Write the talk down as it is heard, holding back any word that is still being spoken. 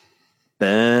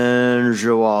Ben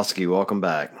Jaworski, welcome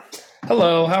back.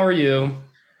 Hello, how are you?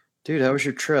 Dude, how was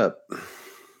your trip?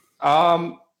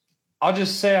 Um, I'll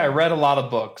just say I read a lot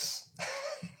of books.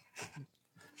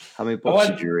 How many I books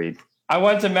did went you read? I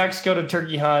went to Mexico to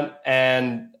turkey hunt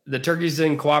and the turkeys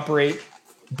didn't cooperate,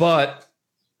 but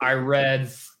I read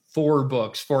four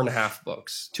books, four and a half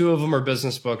books. Two of them are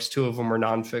business books, two of them are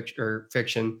nonfiction or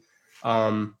fiction.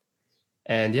 Um,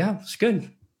 and yeah, it's good.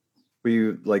 Were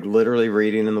you like literally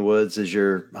reading in the woods as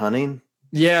you're hunting?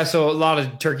 Yeah, so a lot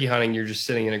of turkey hunting, you're just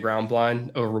sitting in a ground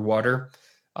blind over water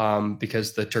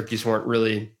because the turkeys weren't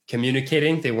really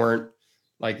communicating. They weren't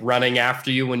like running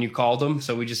after you when you called them.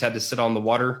 So we just had to sit on the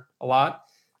water a lot.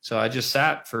 So I just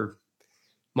sat for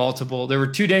there were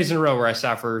 2 days in a row where I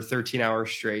sat for 13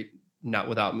 hours straight, not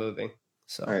without moving.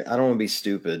 So, All right, I don't want to be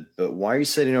stupid, but why are you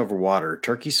sitting over water?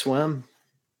 Turkeys swim?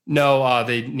 no,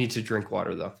 they need to drink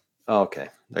water though. Oh, okay,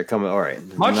 they're coming. All right,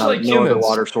 Much like no other humans.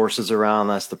 water sources around.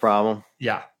 That's the problem.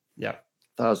 Yeah. Yeah.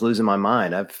 Thought I was losing my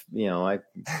mind. I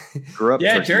grew up.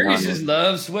 Yeah. turkey Turkeys hunting. just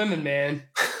love swimming, man.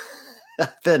 I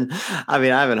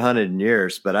haven't hunted in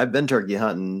years, but I've been turkey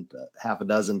hunting half a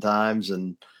dozen times,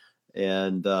 and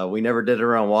we never did it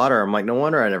around water. I'm like, no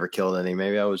wonder I never killed any.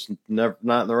 Maybe I was never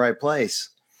not in the right place.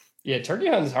 Yeah. Turkey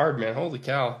hunting's hard, man. Holy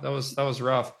cow. That was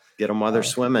rough. Get them while they're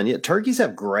swimming. Yeah, turkeys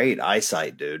have great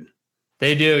eyesight, dude.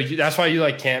 They do. That's why you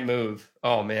like can't move.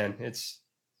 Oh man,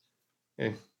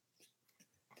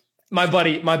 my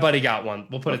buddy got one.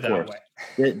 We'll put it that way.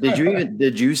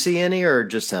 Did you see any or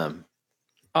just him?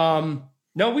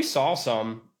 No, we saw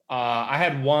some. I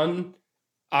had one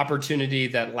opportunity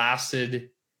that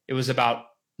lasted. It was about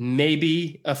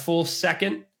maybe a full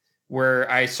second where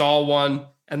I saw one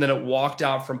and then it walked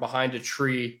out from behind a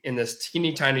tree in this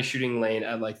teeny tiny shooting lane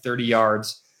at like 30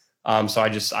 yards. So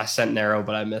I sent an arrow,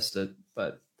 but I missed it.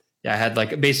 But yeah, I had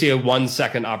like basically a 1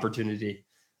 second opportunity.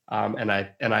 And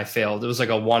I failed. It was like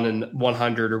a 1 in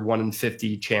 100 or 1 in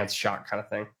 50 chance shot kind of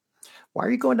thing. Why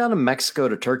are you going down to Mexico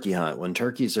to turkey hunt when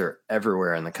turkeys are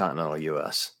everywhere in the continental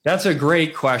U.S.? That's a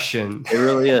great question. It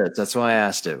really is. That's why I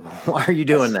asked it. Why are you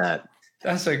doing that?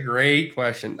 That's a great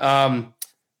question.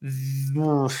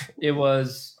 It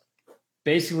was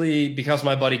basically because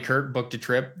my buddy Kurt booked a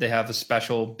trip. They have a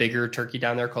special bigger turkey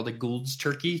down there called a Gould's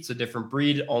turkey. It's a different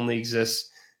breed, only exists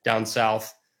down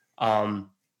south.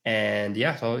 And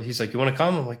yeah, so he's like, "You want to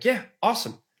come?" I'm like, "Yeah,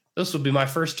 awesome. This will be my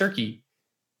first turkey."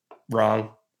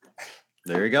 Wrong.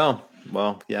 There you go.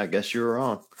 Well, yeah, I guess you were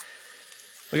wrong.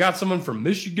 We got someone from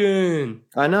Michigan.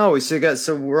 I know.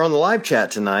 So we're on the live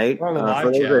chat tonight. We're on the live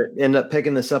for those chat. that end up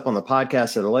picking this up on the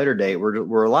podcast at a later date,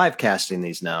 we're live casting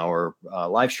these now, or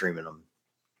live streaming them,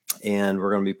 and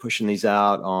we're going to be pushing these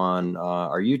out on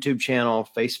our YouTube channel,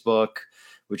 Facebook,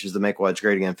 which is the Make Wads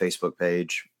Great Again Facebook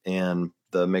page, and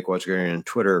the Make Wads Great Again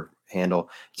Twitter handle.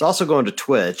 It's also going to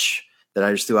Twitch. That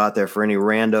I just threw out there for any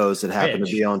randos that happen to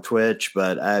be on Twitch,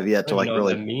 but I have yet to like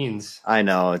really. What that means. I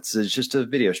know it's just a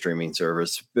video streaming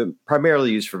service,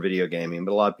 primarily used for video gaming,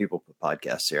 but a lot of people put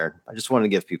podcasts here. I just wanted to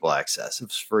give people access.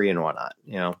 It's free and whatnot,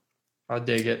 I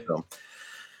dig it.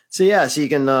 So you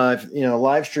can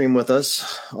live stream with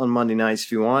us on Monday nights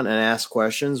if you want and ask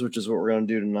questions, which is what we're going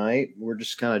to do tonight. We're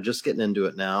just kind of just getting into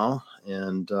it now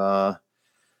and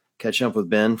catching up with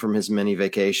Ben from his many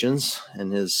vacations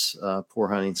and his poor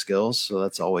hunting skills. So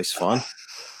that's always fun.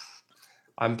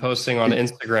 I'm posting on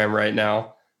Instagram right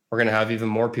now. We're going to have even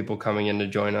more people coming in to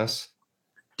join us.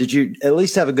 Did you at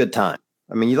least have a good time?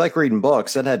 I mean, you like reading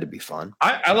books. That had to be fun.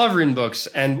 I love reading books.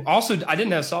 And also, I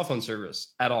didn't have cell phone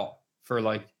service at all for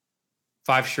like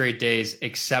 5 straight days,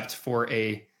 except for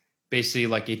basically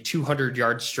like a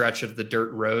 200-yard stretch of the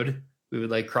dirt road. We would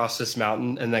like cross this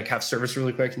mountain and like have service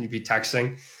really quick and you'd be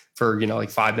texting for, like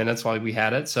 5 minutes while we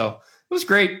had it. So it was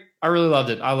great. I really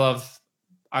loved it.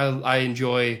 I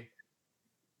enjoy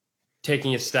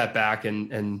taking a step back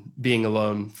and being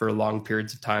alone for long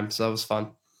periods of time. So that was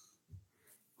fun.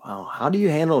 Wow. How do you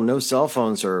handle no cell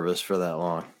phone service for that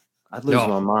long? I'd lose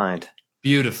my mind.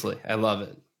 Beautifully. I love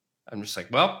it. I'm just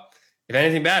like, well, if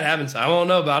anything bad happens, I won't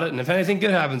know about it. And if anything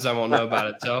good happens, I won't know about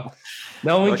it. So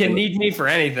no one can need me for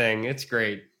anything. It's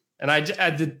great. And I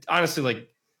did, honestly, like,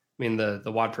 the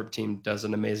WOD Prep team does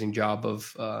an amazing job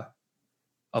of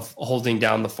holding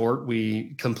down the fort.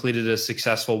 We completed a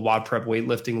successful WOD Prep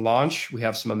weightlifting launch. We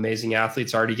have some amazing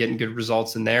athletes already getting good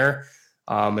results in there.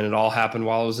 And it all happened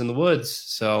while I was in the woods.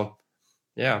 So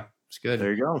yeah, it's good.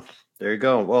 There you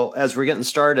go. Well, as we're getting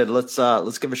started, let's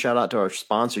give a shout out to our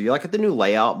sponsor. You like the new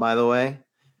layout, by the way?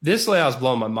 This layout's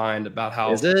blown my mind about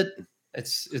how is it?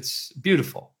 It's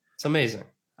beautiful. It's amazing.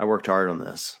 I worked hard on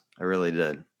this. I really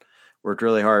did. Worked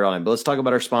really hard on it. But let's talk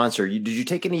about our sponsor. Did you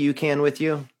take any UCAN with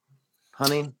you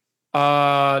hunting?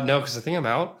 No, because I think I'm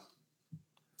out.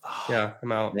 Oh, Yeah,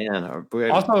 I'm out. man,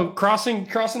 Also, crossing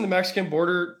the Mexican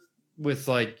border with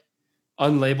like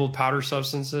unlabeled powder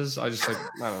substances, I just like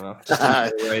I don't know, just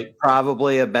didn't feel right.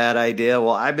 probably a bad idea.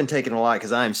 Well, I've been taking a lot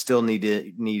because I'm still knee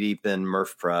deep in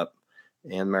Murph prep.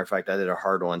 And matter of fact, I did a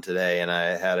hard one today, and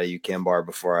I had a UCAN bar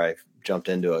before I jumped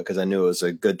into it because I knew it was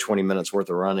a good 20 minutes worth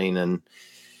of running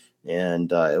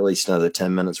and at least another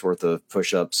 10 minutes worth of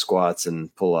push-ups, squats,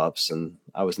 and pull-ups. And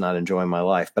I was not enjoying my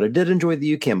life, but I did enjoy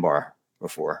the UCAN bar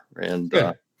before, and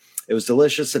it was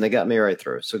delicious, and it got me right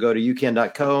through. So go to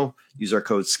ucan.co, use our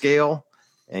code SCALE,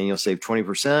 and you'll save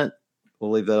 20%.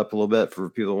 We'll leave that up a little bit for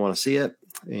people who want to see it.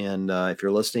 And if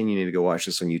you're listening, you need to go watch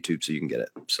this on YouTube so you can get it.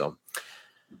 So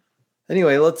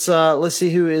anyway, let's see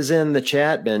who is in the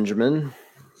chat, Benjamin.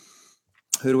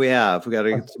 Who do we have? We got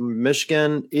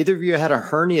Michigan. Either of you had a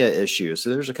hernia issue?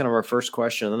 So there's a kind of our first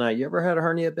question of the night. You ever had a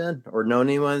hernia, Ben, or know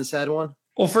anyone that's had one?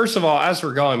 Well, first of all, as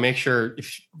we're going, make sure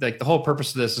like the whole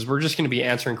purpose of this is we're just going to be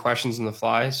answering questions on the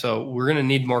fly. So we're going to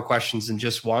need more questions than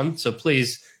just one. So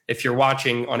please, if you're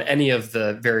watching on any of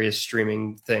the various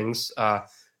streaming things,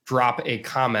 drop a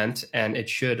comment and it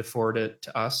should forward it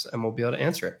to us and we'll be able to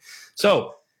answer it.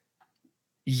 So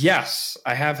yes,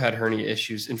 I have had hernia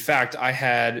issues. In fact,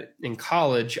 in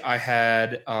college, I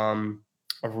had a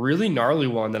really gnarly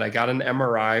one that I got an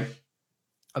MRI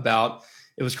about.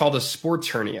 It was called a sports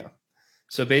hernia.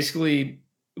 So basically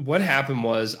what happened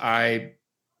was I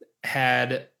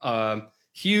had a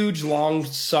huge long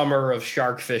summer of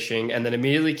shark fishing and then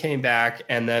immediately came back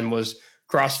and then was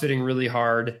CrossFitting really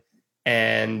hard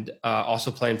and also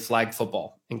playing flag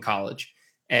football in college.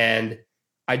 And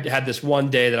I had this one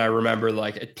day that I remember,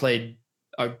 like I played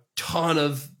a ton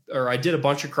of, or I did a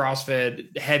bunch of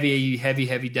CrossFit, heavy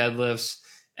deadlifts,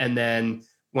 and then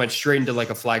went straight into like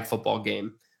a flag football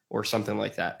game or something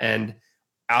like that. And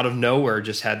out of nowhere,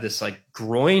 just had this like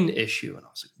groin issue. And I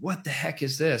was like, what the heck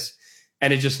is this?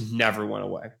 And it just never went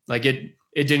away. Like it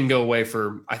didn't go away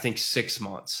for, I think, 6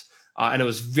 months. And it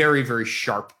was very, very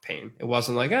sharp pain. It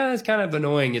wasn't like, it's kind of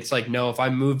annoying. It's like, no, if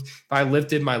I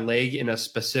lifted my leg in a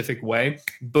specific way,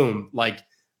 boom, like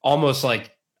almost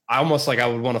like I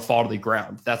would want to fall to the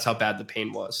ground. That's how bad the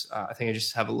pain was. I think I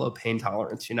just have a low pain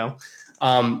tolerance,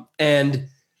 and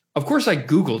of course I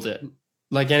Googled it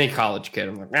like any college kid.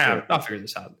 I'm like, I'll figure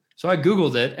this out. So I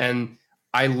Googled it and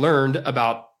I learned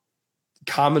about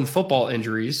common football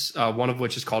injuries, one of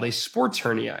which is called a sports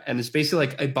hernia. And it's basically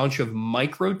like a bunch of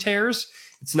micro tears.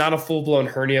 It's not a full-blown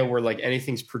hernia where like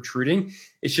anything's protruding.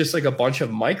 It's just like a bunch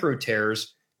of micro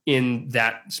tears in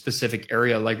that specific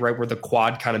area, like right where the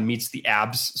quad kind of meets the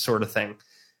abs sort of thing.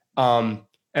 And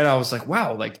I was like,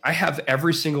 wow, like I have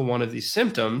every single one of these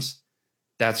symptoms.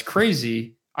 That's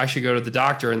crazy. I should go to the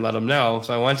doctor and let them know.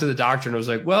 So I went to the doctor and I was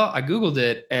like, well, I Googled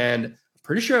it and I'm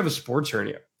pretty sure I have a sports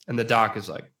hernia. And the doc is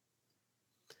like,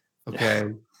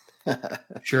 okay,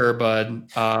 sure, bud.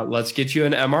 Let's get you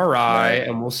an MRI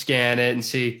and we'll scan it and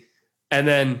see. And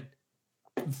then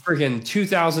freaking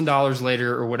 $2,000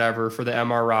 later or whatever for the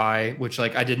MRI, which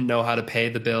like I didn't know how to pay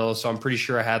the bill. So I'm pretty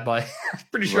sure I had like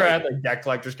debt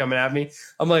collectors coming at me.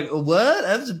 I'm like, what?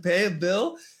 I have to pay a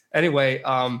bill? Anyway,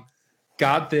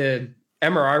 got the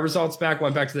MRI results back,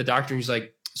 went back to the doctor, and he's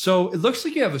like, so it looks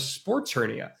like you have a sports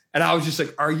hernia. And I was just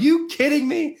like, are you kidding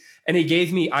me? And he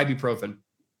gave me ibuprofen.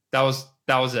 That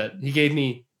was it. He gave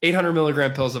me 800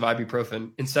 milligram pills of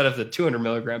ibuprofen instead of the 200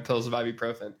 milligram pills of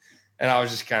ibuprofen. And I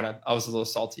was just I was a little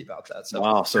salty about that. So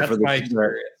wow. So for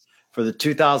the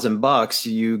 $2,000,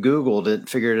 you Googled it,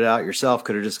 figured it out yourself,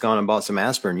 could have just gone and bought some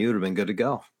aspirin. You would have been good to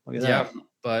go. Look at that.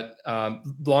 But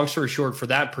long story short, for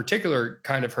that particular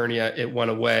kind of hernia, it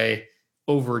went away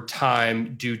over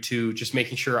time due to just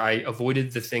making sure I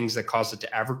avoided the things that caused it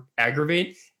to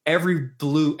aggravate. Every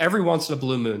once in a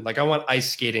blue moon, like I went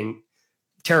ice skating,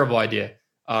 terrible idea.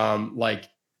 Like,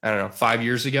 I don't know, 5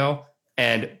 years ago.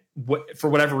 And for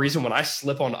whatever reason, when I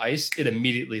slip on ice, it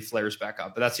immediately flares back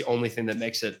up. But that's the only thing that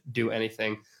makes it do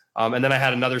anything. And then I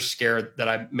had another scare that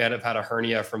I might have had a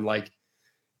hernia from like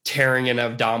tearing an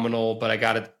abdominal, but I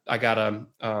got an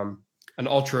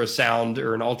ultrasound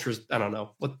or I don't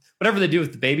know, whatever they do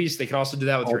with the babies. They can also do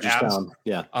that with your abs.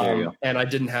 Yeah. There you go. And I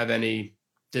didn't have any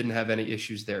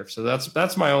issues there. So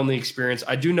that's my only experience.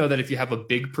 I do know that if you have a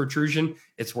big protrusion,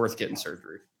 it's worth getting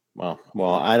surgery.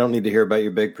 Well, I don't need to hear about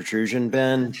your big protrusion,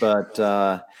 Ben, but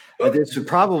this would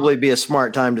probably be a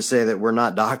smart time to say that we're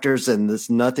not doctors and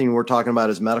nothing we're talking about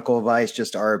is medical advice,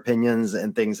 just our opinions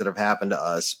and things that have happened to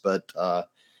us. But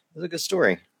it's a good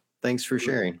story. Thanks for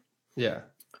sharing. Yeah.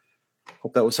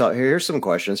 Hope that was out. Here's some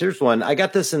questions. Here's one. I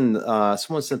got this in,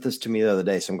 someone sent this to me the other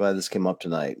day, so I'm glad this came up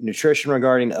tonight. Nutrition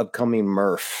regarding upcoming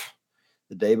Murph.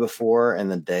 the day before and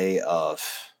the day of.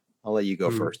 I'll let you go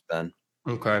Mm. first, Ben.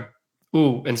 Okay.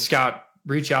 Ooh, and Scott,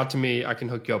 reach out to me. I can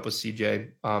hook you up with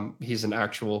CJ. He's an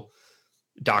actual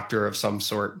doctor of some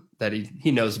sort that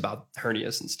he knows about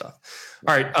hernias and stuff.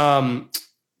 All right.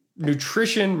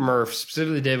 Nutrition, Murph,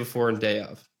 specifically the day before and day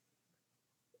of.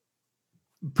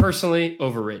 Personally,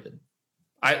 overrated.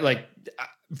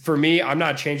 For me, I'm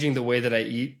not changing the way that I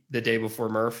eat the day before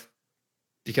Murph,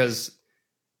 because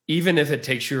even if it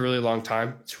takes you a really long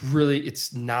time,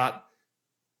 it's not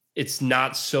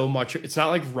so much. It's not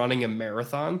like running a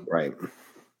marathon, right?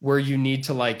 Where you need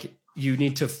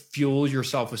to fuel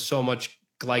yourself with so much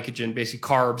glycogen, basically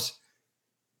carbs.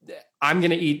 I'm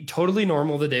going to eat totally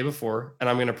normal the day before, and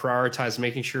I'm going to prioritize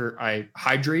making sure I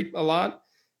hydrate a lot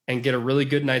and get a really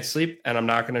good night's sleep. And I'm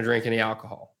not going to drink any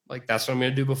alcohol. Like, that's what I'm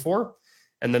going to do before.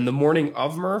 And then the morning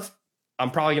of Murph,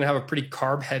 I'm probably going to have a pretty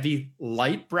carb heavy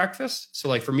light breakfast. So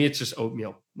like for me, it's just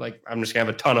oatmeal. Like I'm just gonna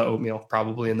have a ton of oatmeal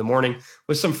probably in the morning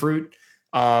with some fruit.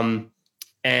 And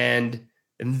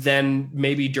then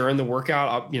maybe during the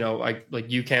workout, like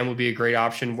UCAN would be a great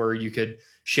option where you could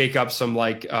shake up some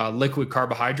liquid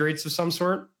carbohydrates of some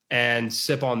sort and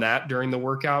sip on that during the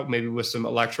workout, maybe with some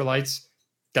electrolytes.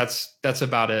 That's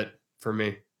about it for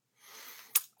me.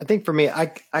 I think for me, I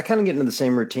kind of get into the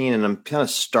same routine, and I'm kind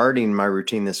of starting my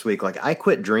routine this week. Like I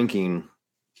quit drinking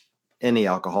any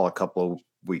alcohol a couple of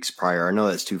weeks prior. I know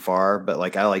that's too far, but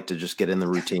like I like to just get in the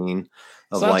routine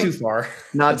of it's not like too far.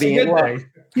 Not that's being a good thing.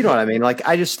 You know what I mean? Like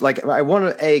I just I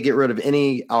want to get rid of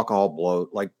any alcohol bloat.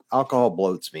 Like alcohol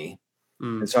bloats me,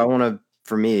 and so I want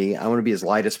to be as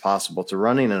light as possible to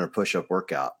running and a push-up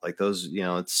workout. Like those,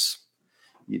 it's.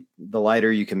 The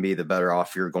lighter you can be, the better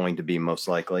off you're going to be, most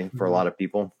likely for a lot of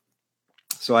people.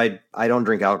 So I don't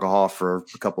drink alcohol for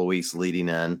a couple of weeks leading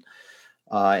in.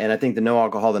 And I think the no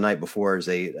alcohol the night before is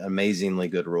a amazingly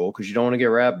good rule, because you don't want to get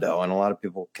rhabdo. And a lot of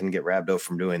people can get rhabdo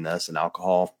from doing this, and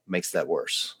alcohol makes that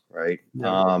worse. Right.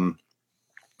 Yeah.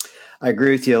 I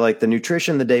agree with you. Like the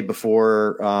nutrition the day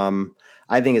before,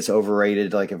 I think it's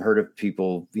overrated. Like I've heard of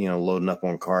people, loading up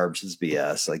on carbs. It's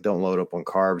BS. Like don't load up on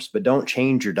carbs, but don't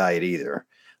change your diet either.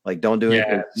 Like don't do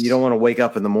it. You don't want to wake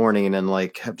up in the morning and then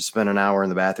like have to spend an hour in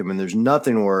the bathroom. And there's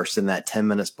nothing worse than that 10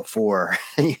 minutes before.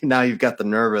 Now you've got the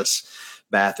nervous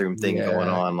bathroom thing going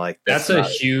on. Like that's a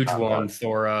huge one.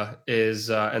 Thora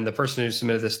is, and the person who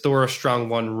submitted this, Thora Strong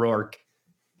One Rourke.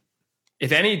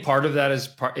 If any part of that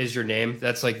is your name,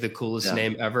 that's like the coolest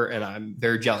name ever. And I'm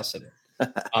very jealous of it.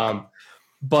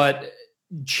 But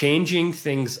changing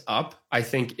things up, I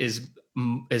think is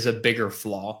a bigger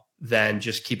flaw than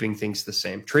just keeping things the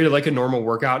same. Treat it like a normal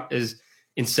workout. Is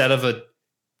instead of a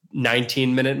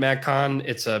 19-minute Metcon,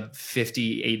 it's a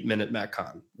 58-minute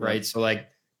Metcon, right? So like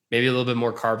maybe a little bit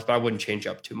more carbs, but I wouldn't change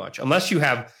up too much unless you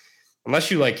have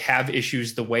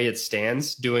issues the way it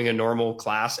stands doing a normal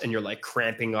class and you're like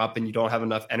cramping up and you don't have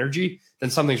enough energy,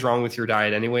 then something's wrong with your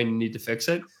diet anyway and you need to fix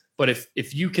it. But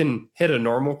if you can hit a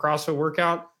normal CrossFit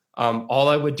workout, all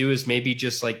I would do is maybe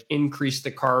just like increase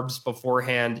the carbs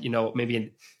beforehand, maybe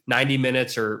in 90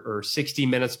 minutes or 60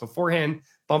 minutes beforehand,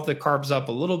 bump the carbs up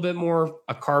a little bit more,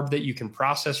 a carb that you can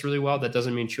process really well. That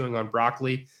doesn't mean chewing on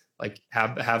broccoli, like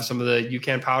have some of the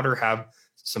UCAN powder, have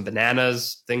some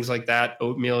bananas, things like that,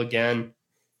 oatmeal again.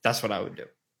 That's what I would do.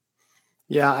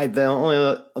 Yeah. The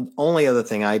only other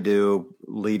thing I do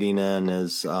leading in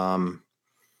is,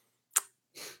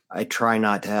 I try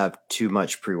not to have too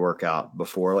much pre-workout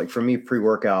before. Like for me,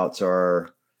 pre-workouts are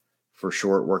for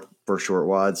short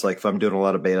wads. Like if I'm doing a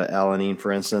lot of beta alanine,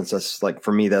 for instance, that's like,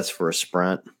 for me, that's for a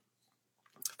sprint.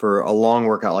 For a long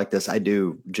workout like this, I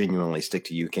do genuinely stick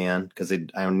to UCAN because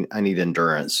I need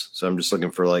endurance. So I'm just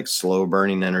looking for like slow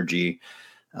burning energy.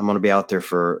 I'm going to be out there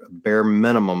for a bare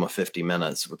minimum of 50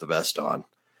 minutes with the vest on,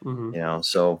 my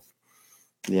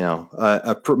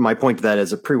point to that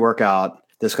is a pre-workout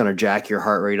that's going to jack your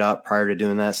heart rate up prior to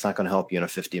doing that. It's not going to help you in a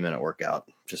 50-minute workout.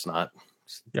 Just not.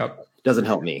 Yep. Doesn't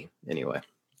help me anyway.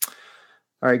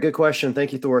 All right. Good question.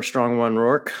 Thank you, Thor Strong One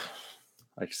Rourke.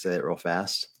 I can say it real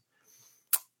fast.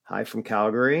 Hi from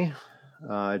Calgary.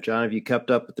 John, have you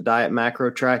kept up with the diet macro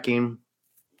tracking?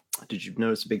 Did you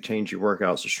notice a big change in your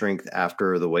workouts or strength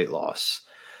after the weight loss?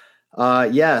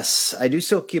 Yes, I do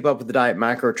still keep up with the diet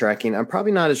macro tracking. I'm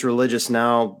probably not as religious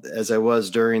now as I was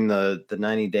during the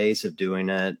 90 days of doing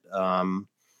it.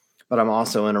 But I'm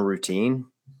also in a routine,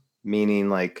 meaning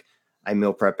like I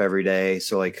meal prep every day.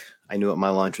 So like I knew what my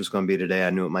lunch was going to be today.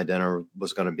 I knew what my dinner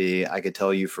was going to be. I could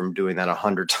tell you from doing that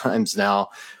 100 times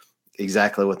now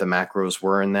exactly what the macros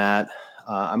were in that.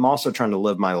 I'm also trying to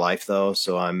live my life though.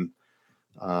 So I'm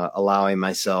allowing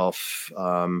myself,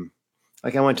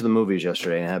 like I went to the movies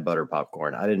yesterday and had butter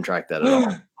popcorn. I didn't track that at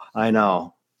all. I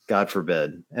know, God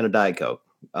forbid, and a Diet Coke.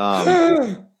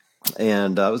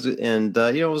 And it was,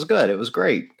 it was good. It was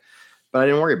great, but I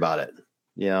didn't worry about it.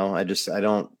 I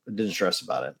didn't stress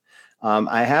about it.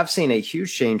 I have seen a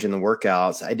huge change in the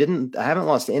workouts. I haven't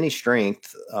lost any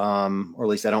strength, or at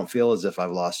least I don't feel as if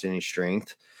I've lost any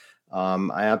strength.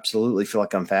 I absolutely feel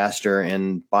like I'm faster,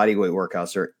 and body weight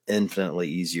workouts are infinitely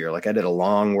easier. Like I did a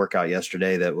long workout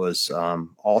yesterday that was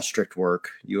all strict work.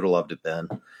 You would have loved it, Ben,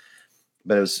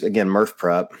 but it was again Murph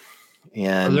prep.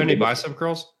 And are there any bicep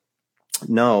curls?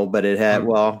 No, but it had,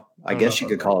 well, I guess you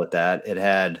could call it that. It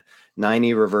had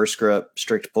 90 reverse grip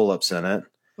strict pull-ups in it.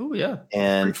 Oh yeah.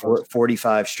 And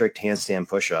 45 strict handstand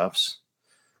push-ups.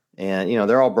 And,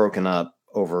 they're all broken up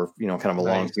over, kind of a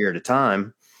long period of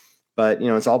time, but,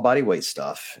 it's all body weight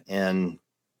stuff. And,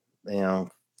 4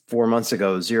 months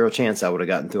ago, zero chance I would have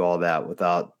gotten through all that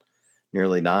without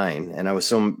nearly dying. And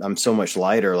I'm so much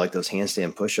lighter. Like those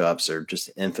handstand push-ups are just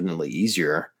infinitely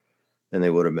easier than they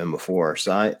would have been before.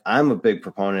 So I'm a big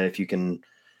proponent if you can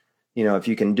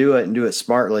do it and do it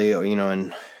smartly,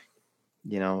 and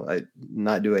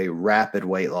not do a rapid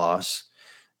weight loss,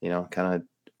 kind of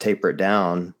taper it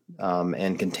down,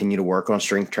 and continue to work on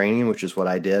strength training, which is what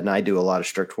I did. And I do a lot of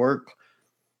strict work.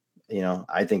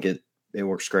 I think it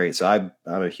works great. So I'm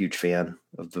a huge fan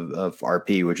of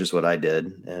RP, which is what I did,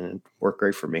 and it worked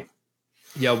great for me.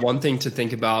 Yeah. One thing to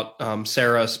think about,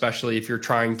 Sarah, especially if you're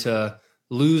trying to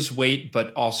lose weight,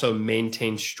 but also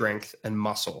maintain strength and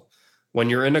muscle. When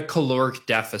you're in a caloric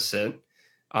deficit,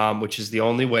 which is the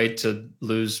only way to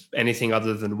lose anything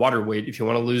other than water weight, if you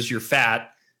want to lose your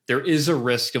fat, there is a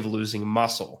risk of losing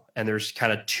muscle. And there's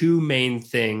kind of two main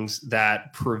things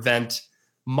that prevent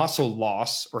muscle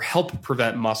loss or help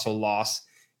prevent muscle loss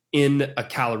in a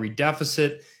calorie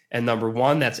deficit. And number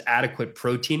one, that's adequate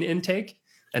protein intake.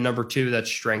 And number two,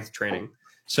 that's strength training.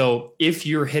 So if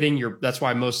you're hitting that's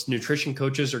why most nutrition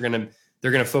coaches they're going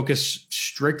to focus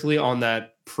strictly on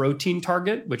that protein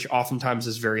target, which oftentimes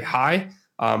is very high.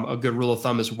 A good rule of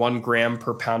thumb is 1 gram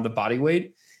per pound of body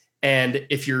weight. And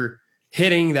if you're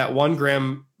hitting that 1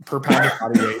 gram per pound of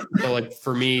body weight, so like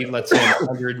for me, let's say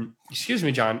 100, excuse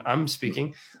me, John, I'm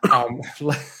speaking.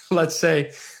 Let's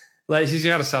say, he's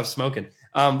got to stop smoking.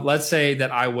 Let's say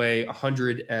that I weigh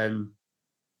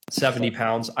 170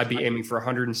 pounds, I'd be aiming for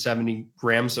 170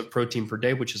 grams of protein per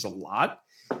day, which is a lot.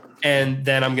 And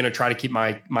then I'm going to try to keep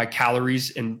my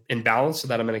calories in balance so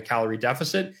that I'm in a calorie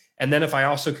deficit. And then if I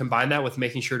also combine that with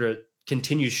making sure to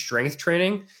continue strength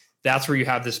training, that's where you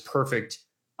have this perfect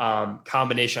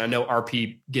combination. I know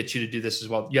RP gets you to do this as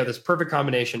well. You have this perfect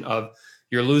combination of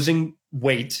you're losing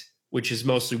weight, which is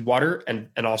mostly water and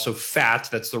also fat.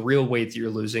 That's the real weight that you're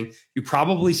losing. You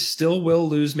probably still will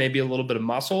lose maybe a little bit of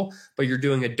muscle, but you're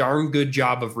doing a darn good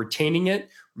job of retaining it.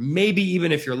 Maybe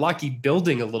even if you're lucky,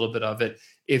 building a little bit of it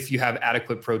if you have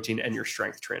adequate protein and your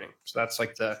strength training. So that's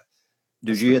like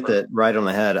Did you hit that right on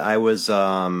the head? I was,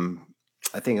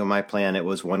 I think on my plan, it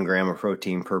was 1 gram of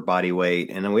protein per body weight.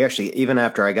 And then we actually, even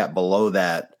after I got below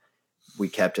that, we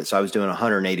kept it. So I was doing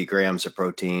 180 grams of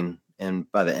protein.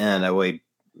 And by the end, I weighed,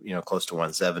 close to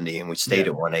 170, and we stayed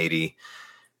at 180.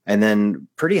 And then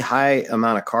pretty high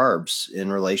amount of carbs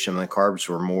in relation. The carbs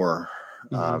were more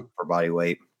per body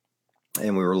weight,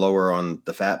 and we were lower on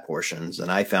the fat portions.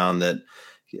 And I found that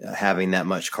having that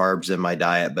much carbs in my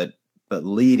diet, but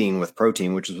leading with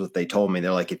protein, which is what they told me.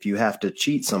 They're like, if you have to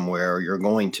cheat somewhere, you're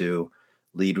going to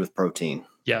lead with protein.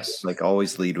 Yes. Like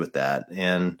always lead with that.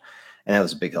 And that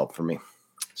was a big help for me.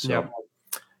 So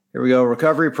Here we go.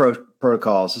 Recovery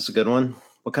protocols. This is a good one.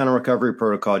 What kind of recovery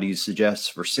protocol do you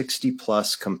suggest for 60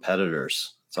 plus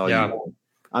competitors? That's all you.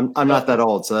 I'm not that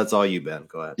old, so that's all you, Ben.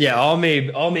 Go ahead. Yeah, all me,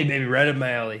 baby, right up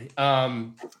my alley.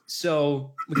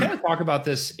 So we kind of talk about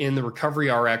this in the Recovery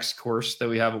RX course that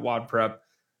we have at WOD Prep,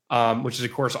 which is a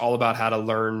course all about how to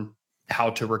learn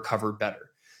how to recover better.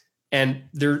 And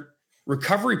their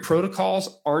recovery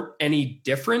protocols aren't any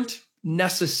different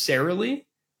necessarily.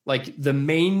 Like the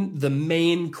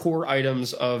main core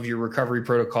items of your recovery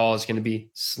protocol is going to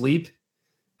be sleep,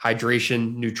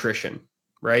 hydration, nutrition,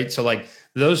 right? So like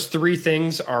those three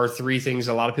things are three things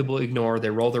a lot of people ignore. They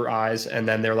roll their eyes and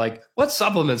then they're like, what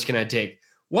supplements can I take?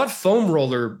 What foam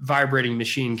roller vibrating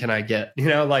machine can I get?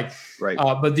 Right.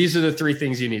 But these are the three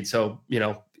things you need. So,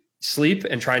 sleep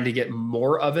and trying to get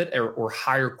more of it or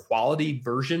higher quality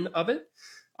version of it,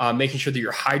 making sure that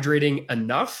you're hydrating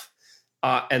enough.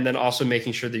 And then also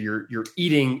making sure that you're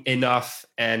eating enough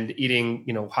and eating,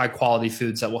 high quality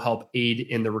foods that will help aid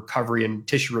in the recovery and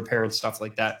tissue repair and stuff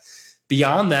like that.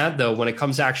 Beyond that, though, when it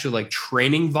comes to actually like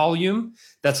training volume,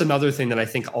 that's another thing that I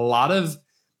think a lot of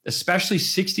especially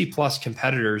 60 plus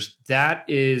competitors, that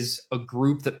is a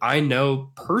group that I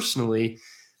know personally.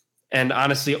 And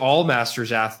honestly, all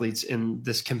masters athletes in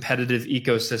this competitive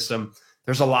ecosystem,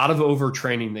 there's a lot of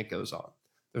overtraining that goes on.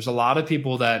 There's a lot of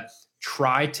people that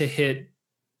try to hit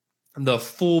the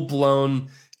full-blown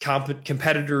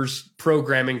competitors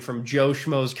programming from Joe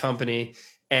Schmo's company,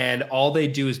 and all they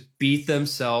do is beat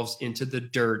themselves into the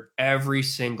dirt every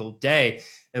single day.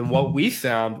 And what we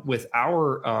found with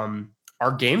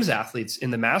our games athletes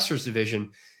in the masters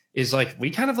division is like we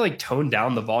kind of like tone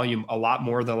down the volume a lot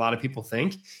more than a lot of people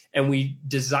think, and we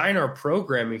design our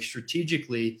programming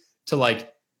strategically to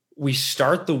like we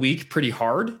start the week pretty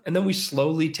hard and then we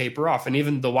slowly taper off. And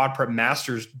even the WOD Prep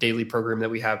Masters daily program that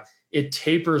we have, it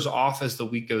tapers off as the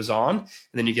week goes on. And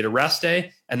then you get a rest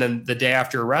day. And then the day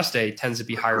after a rest day tends to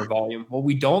be higher volume. What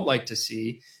we don't like to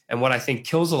see, and what I think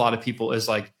kills a lot of people, is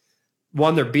like,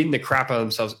 one, they're beating the crap out of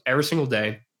themselves every single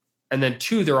day. And then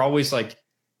two, they're always like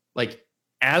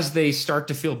as they start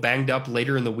to feel banged up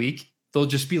later in the week, they'll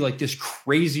just be like this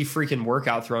crazy freaking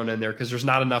workout thrown in there because there's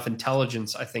not enough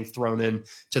intelligence, I think, thrown in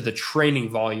to the training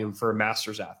volume for a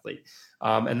master's athlete.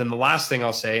 And then the last thing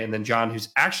I'll say, and then John, who's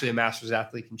actually a master's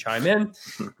athlete, can chime in,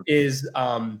 is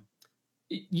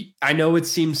I know it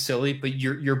seems silly, but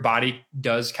your body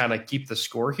does kind of keep the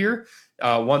score here.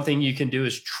 One thing you can do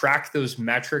is track those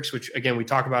metrics, which again, we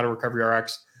talk about in Recovery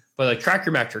RX, but like track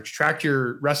your metrics, track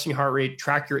your resting heart rate,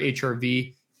 track your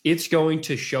HRV. It's going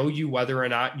to show you whether or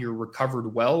not you're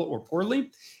recovered well or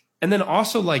poorly. And then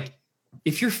also, like,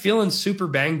 if you're feeling super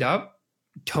banged up,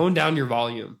 tone down your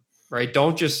volume, right?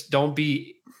 Don't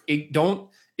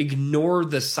ignore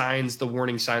the signs, the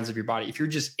warning signs of your body. If you're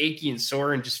just achy and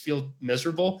sore and just feel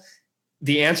miserable,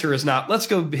 the answer is not, let's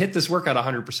go hit this workout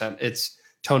 100%. It's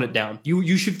tone it down.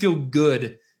 You should feel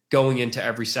good going into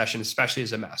every session, especially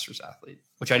as a master's athlete,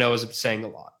 which I know is saying a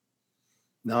lot.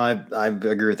 No, I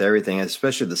agree with everything,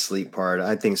 especially the sleep part.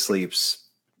 I think sleep's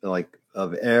like,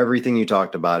 of everything you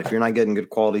talked about, if you're not getting good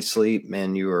quality sleep,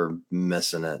 man, you are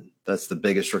missing it. That's the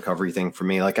biggest recovery thing for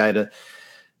me. Like I don't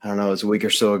know, it was a week or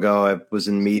so ago, I was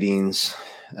in meetings,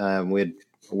 we had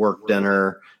work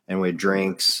dinner and we had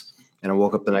drinks, and I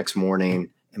woke up the next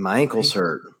morning and my ankles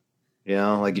hurt. You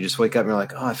know, like you just wake up and you're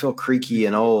like, oh, I feel creaky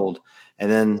and old. And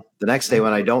then the next day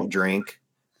when I don't drink,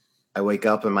 I wake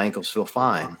up and my ankles feel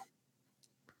fine.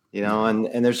 You know,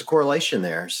 and there's a correlation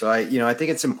there. So I think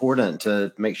it's important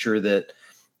to make sure that,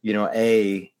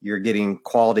 you're getting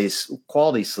quality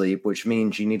sleep, which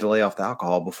means you need to lay off the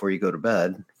alcohol before you go to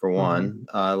bed, for one.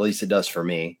 At least it does for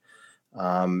me.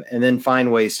 And then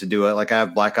find ways to do it. Like I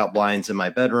have blackout blinds in my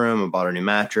bedroom. I bought a new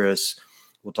mattress.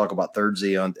 We'll talk about Third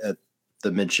Z at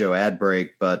the mid-show ad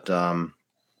break, but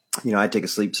I take a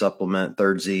sleep supplement,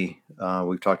 Third Z.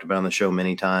 We've talked about it on the show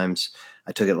many times.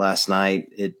 I took it last night.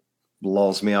 It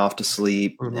lulls me off to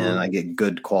sleep, and I get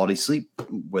good quality sleep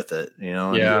with it.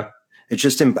 Yeah. It's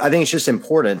just, I think it's just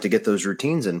important to get those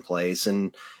routines in place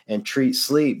and treat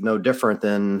sleep no different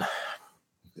than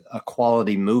a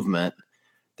quality movement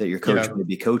that your coach would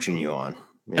be coaching you on.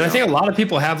 I think a lot of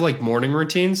people have like morning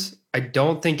routines. I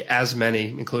don't think as many,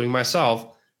 including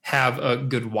myself, have a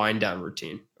good wind down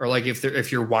routine. Or like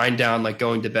if your wind down, like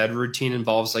going to bed routine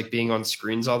involves like being on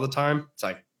screens all the time,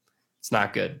 it's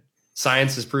not good.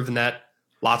 Science has proven that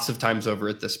lots of times over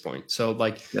at this point. So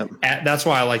like, that's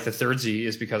why I like the Third Z,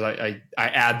 is because I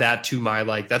add that to my,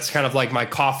 like, that's kind of like my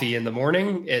coffee in the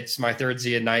morning. It's my Third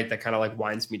Z at night that kind of like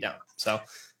winds me down. So I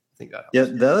think that helps. Yeah.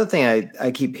 The other thing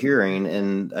I keep hearing,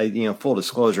 and full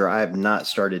disclosure, I have not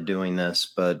started doing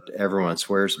this, but everyone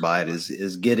swears by it,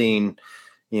 is getting,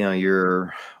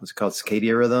 your, what's it called?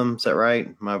 Circadian rhythm. Is that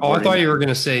right? I thought you were going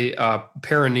to say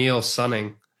perineal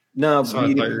sunning. No, that's what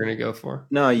I thought you were going to go for.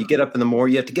 No, you get up in the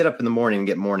morning. You have to get up in the morning and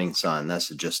get morning sun. That's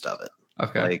the gist of it.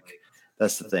 Okay. Like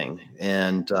that's the thing.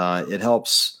 And it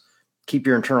helps keep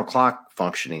your internal clock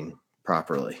functioning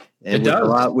properly. And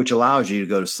which allows you to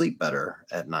go to sleep better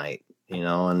at night,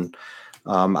 and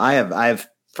I have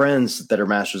friends that are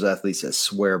masters athletes that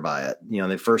swear by it.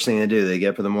 The first thing they do, they get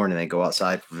up in the morning, they go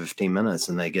outside for 15 minutes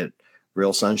and they get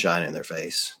real sunshine in their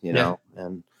face,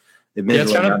 and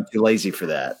admittedly, I'm too lazy for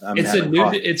that.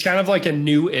 It's kind of like a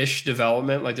new-ish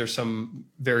development. Like there's some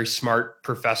very smart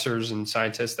professors and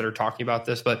scientists that are talking about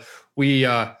this, but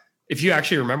if you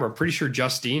actually remember, I'm pretty sure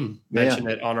Justine mentioned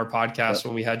it on our podcast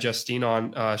when we had Justine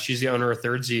on. She's the owner of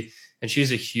Third Z, and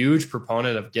she's a huge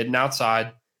proponent of getting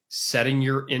outside, setting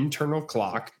your internal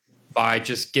clock by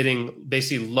just getting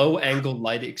basically low angle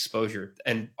light exposure.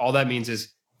 And all that means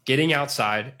is getting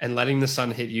outside and letting the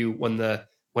sun hit you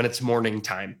when it's morning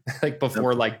time, like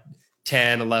before like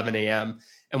 10, 11 a.m.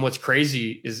 And what's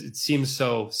crazy is it seems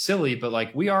so silly, but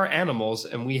like we are animals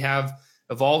and we have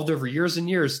evolved over years and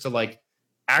years to like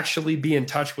actually be in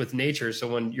touch with nature. So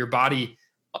when your body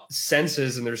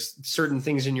senses and there's certain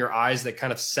things in your eyes that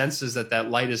kind of senses that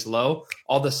light is low,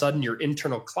 all of a sudden your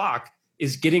internal clock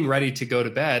is getting ready to go to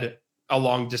bed a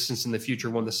long distance in the future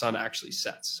when the sun actually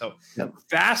sets. So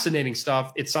fascinating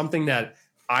stuff. It's something that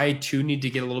I too need to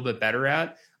get a little bit better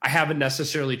at. I haven't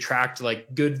necessarily tracked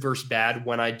like good versus bad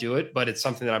when I do it, but it's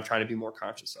something that I'm trying to be more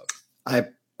conscious of.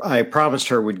 I promised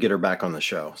her we'd get her back on the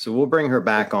show. So we'll bring her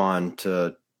back on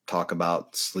to talk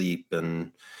about sleep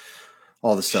and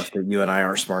all the stuff that you and I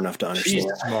aren't smart enough to understand.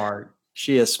 She's smart.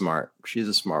 She is smart. She's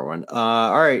a smart one.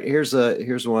 All right, here's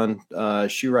one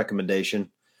shoe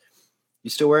recommendation. You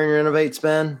still wearing your Innovates,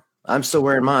 Ben? I'm still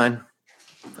wearing mine.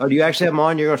 Oh, do you actually have them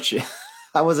on? You're going.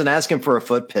 I wasn't asking for a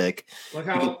foot pick. Look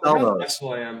how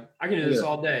flexible I am. I can do this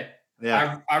all day.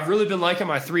 Yeah, I've really been liking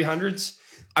my 300s.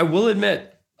 I will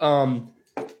admit. I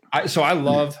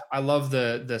love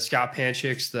the Scott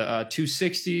Panchix, the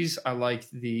 260s. I like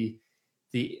the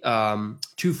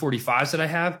 245s that I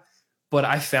have, but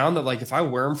I found that like if I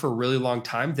wear them for a really long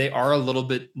time, they are a little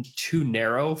bit too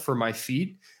narrow for my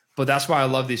feet. But that's why I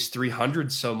love these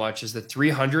 300s so much, is the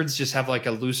 300s just have like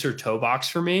a looser toe box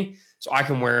for me, so I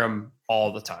can wear them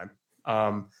all the time.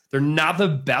 They're not the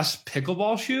best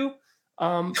pickleball shoe,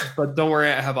 but don't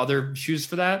worry, I have other shoes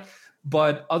for that.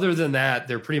 But other than that,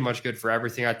 they're pretty much good for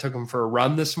everything. I took them for a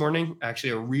run this morning,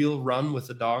 actually a real run with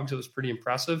the dogs. It was pretty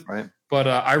impressive. Right. But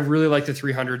I really like the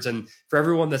 300s. And for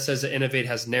everyone that says that Innovate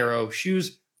has narrow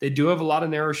shoes, they do have a lot of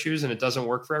narrow shoes and it doesn't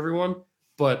work for everyone.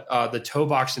 But the toe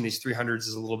box in these 300s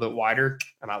is a little bit wider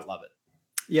and I love it.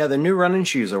 Yeah, the new running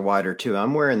shoes are wider too.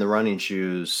 I'm wearing the running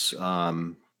shoes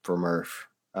for Murph.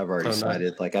 I've already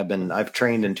decided. Nice. Like I've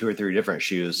trained in 2 or 3 different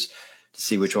shoes to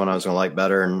see which one I was going to like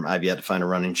better. And I've yet to find a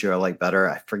running shoe I like better.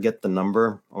 I forget the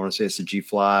number. I want to say it's the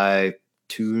G-Fly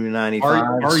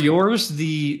 295. Are yours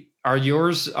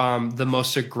the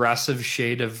most aggressive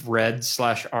shade of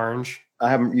red/orange? I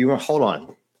haven't, hold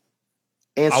on.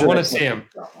 I want to see them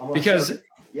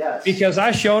because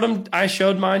I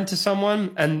showed mine to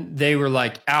someone and they were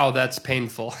like, ow, that's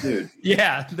painful. Dude.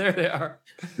 Yeah, there they are.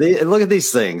 Look at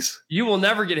these things. You will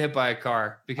never get hit by a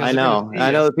car because I know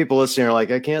the people listening are like,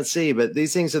 I can't see, but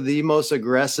these things are the most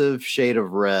aggressive shade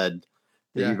of red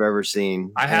that you've ever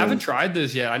seen. I haven't tried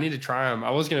those yet. I need to try them.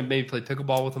 I was going to maybe play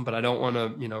pickleball with them, but I don't want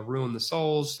to, ruin the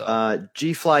soles. So.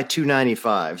 G-Fly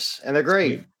 295s, and they're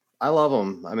great. I love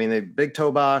them. I mean, they big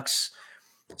toe box,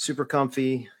 super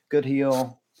comfy, good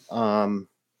heel, good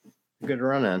to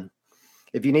run in.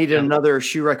 If you need another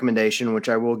shoe recommendation, which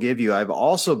I will give you, I've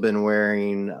also been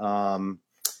wearing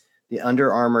the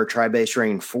Under Armour Tri-Base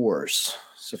Rain 4s.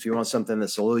 So if you want something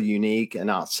that's a little unique and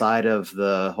outside of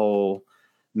the whole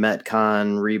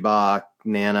Metcon, Reebok,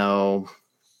 Nano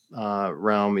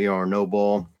realm, or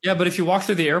Noble. Yeah, but if you walk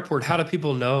through the airport, how do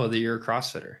people know that you're a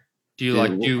CrossFitter? Do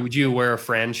you do you wear a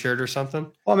Fran shirt or something?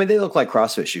 Well, I mean, they look like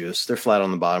CrossFit shoes. They're flat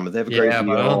on the bottom, but they have a great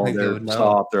heel. They're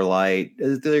soft. They're light.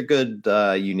 They're a good,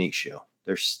 unique shoe.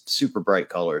 They're super bright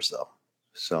colors, though.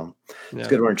 So it's a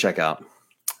good one to check out.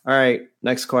 All right.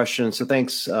 Next question. So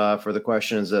thanks for the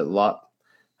questions. How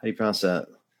do you pronounce that?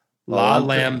 La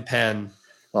Lampen.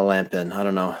 La Lampen. I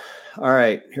don't know. All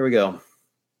right. Here we go.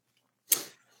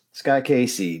 Sky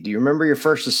Casey. Do you remember your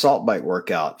first assault bike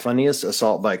workout? Funniest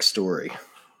assault bike story.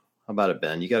 How about it,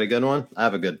 Ben? You got a good one? I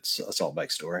have a good assault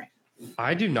bike story.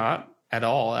 I do not. At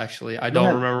all, actually. I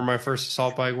don't remember my first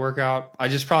assault bike workout. I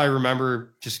just probably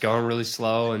remember just going really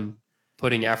slow and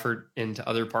putting effort into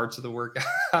other parts of the workout.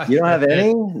 You don't have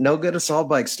any? No good assault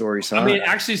bike stories, huh? I mean,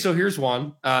 actually, so here's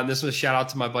one. This was a shout out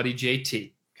to my buddy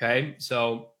JT. Okay.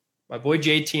 So my boy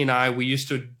JT and I, we used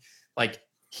to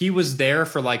he was there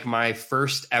for my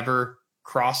first ever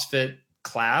CrossFit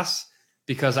class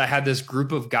because I had this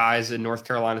group of guys at North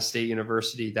Carolina State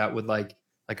University that would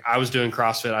I was doing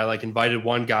CrossFit. I invited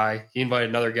one guy, he invited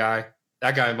another guy,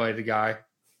 that guy invited a guy,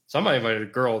 somebody invited a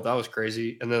girl. That was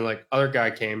crazy. And then other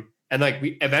guy came and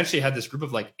we eventually had this group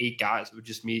of 8 guys who would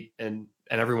just meet and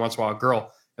every once in a while a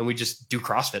girl, and we just do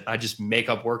CrossFit. I just make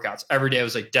up workouts every day. It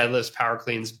was deadlifts, power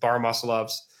cleans, bar muscle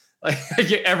ups,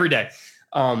 every day.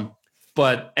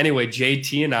 But anyway,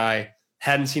 JT and I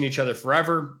hadn't seen each other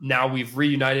forever. Now we've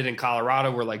reunited in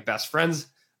Colorado. We're best friends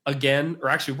again, or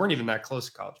actually we weren't even that close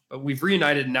to college, but we've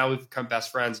reunited and now we've become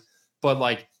best friends. But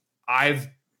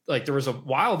there was a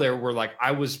while there where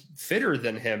I was fitter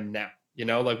than him now,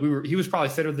 he was probably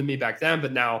fitter than me back then,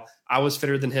 but now I was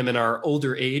fitter than him in our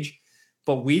older age.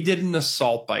 But we did an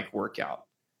assault bike workout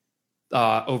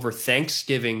over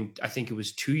Thanksgiving. I think it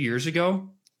was 2 years ago.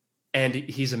 And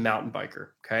he's a mountain biker.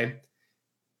 Okay.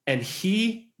 and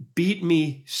he beat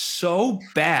me so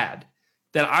bad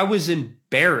that I was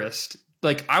embarrassed.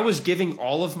 Like I was giving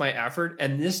all of my effort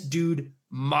and this dude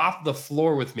mopped the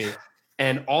floor with me.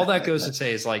 And all that goes to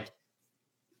say is like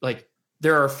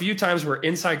there are a few times where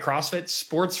inside CrossFit,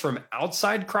 sports from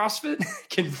outside CrossFit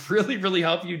can really, really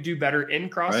help you do better in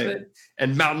CrossFit. Right.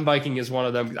 And mountain biking is one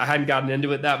of them. I hadn't gotten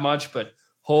into it that much, but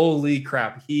holy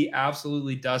crap, he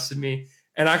absolutely dusted me.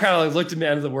 And I kind of like looked at the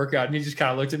end of the workout and he just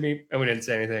kind of looked at me and we didn't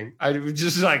say anything. I was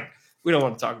just like, we don't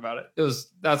want to talk about it.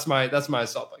 That's my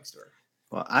assault bike story.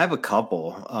 Well, I have a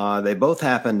couple. They both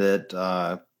happened at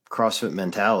CrossFit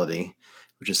Mentality,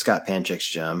 which is Scott Panchik's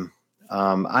gym.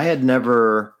 I had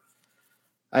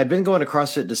been going to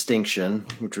CrossFit Distinction,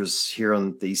 which was here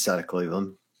on the east side of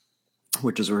Cleveland,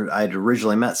 which is where I had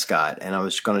originally met Scott, and I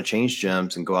was going to change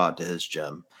gyms and go out to his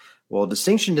gym. Well,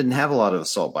 Distinction didn't have a lot of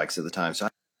assault bikes at the time, so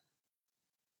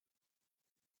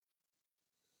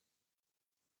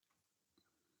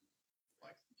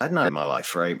I had none in my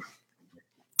life, right?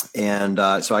 And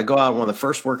so I go out. One of the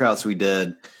first workouts we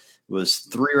did was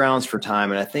 3 rounds for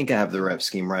time, and I think I have the rep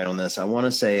scheme right on this. I want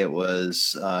to say it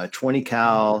was 20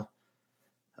 cal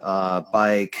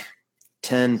bike,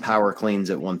 10 power cleans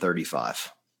at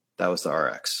 135. That was the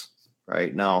RX,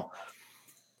 right? Now,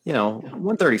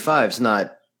 135 is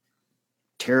not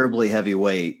terribly heavy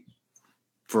weight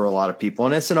for a lot of people,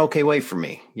 and it's an okay weight for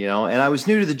me, and I was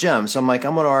new to the gym, so I'm like,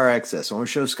 I'm going to RX this. I want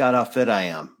to show Scott how fit I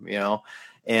am,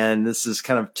 and this is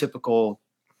kind of typical.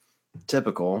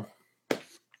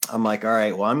 I'm like, all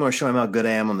right, well, I'm going to show him how good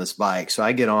I am on this bike. So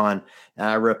I get on and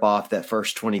I rip off that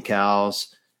first 20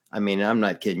 cals. I mean, I'm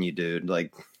not kidding you, dude.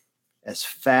 Like as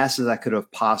fast as I could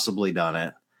have possibly done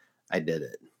it, I did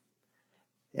it.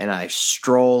 And I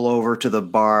stroll over to the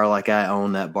bar like I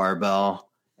own that barbell,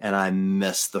 and I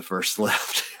missed the first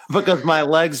lift because my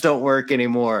legs don't work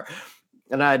anymore.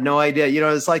 And I had no idea.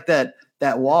 It's like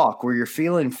that walk where you're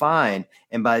feeling fine,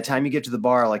 and by the time you get to the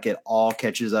bar, like it all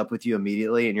catches up with you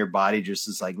immediately, and your body just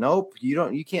is like, nope,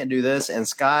 you can't do this. And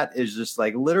Scott is just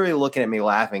like literally looking at me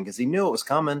laughing because he knew it was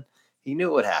coming. He knew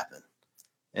it would happen.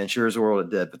 And sure as the world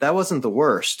it did. But that wasn't the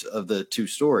worst of the 2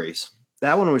 stories.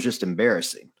 That one was just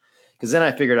embarrassing because then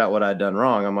I figured out what I'd done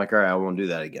wrong. I'm like, all right, I won't do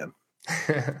that again.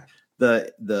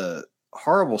 The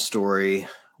horrible story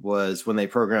was when they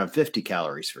programmed 50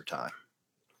 calories for time.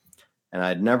 And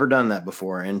I'd never done that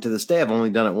before. And to this day, I've only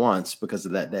done it once because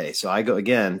of that day. So I go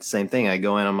again, same thing. I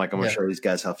go in, I'm like, I'm going to show these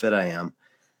guys how fit I am.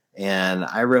 And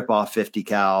I rip off 50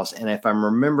 cals. And if I'm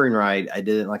remembering right, I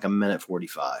did it in like a minute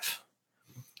 45,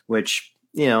 which,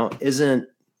 isn't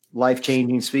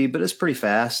life-changing speed, but it's pretty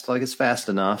fast. Like it's fast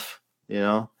enough,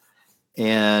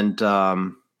 And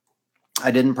I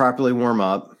didn't properly warm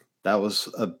up. That was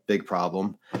a big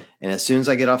problem. And as soon as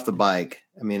I get off the bike,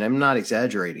 I mean, I'm not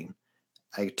exaggerating.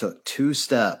 I took 2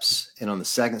 steps, and on the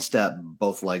second step,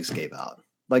 both legs gave out,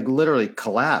 like literally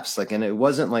collapsed. And it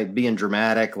wasn't like being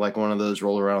dramatic, like one of those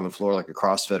roll around on the floor, like a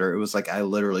CrossFitter. It was like, I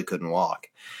literally couldn't walk.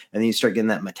 And then you start getting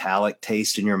that metallic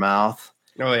taste in your mouth.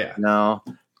 Oh yeah.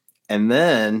 And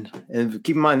then, and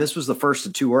keep in mind, this was the first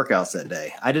of 2 workouts that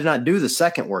day. I did not do the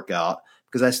second workout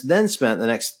because I then spent the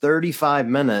next 35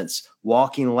 minutes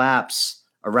walking laps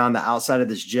around the outside of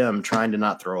this gym, trying to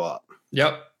not throw up.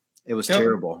 Yep. It was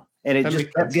terrible. And it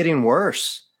just kept getting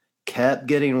worse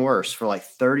for like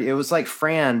 30. It was like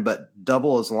Fran, but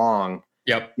double as long.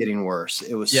 Yep. Getting worse.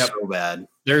 It was so bad.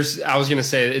 I was going to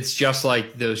say, it's just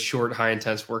like those short, high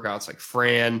intense workouts like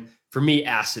Fran. For me,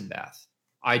 acid bath.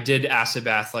 I did acid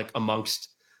bath like amongst,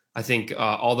 I think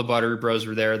all the Buttery Bros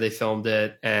were there. They filmed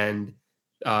it. And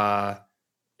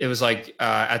it was like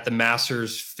at the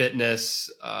Masters Fitness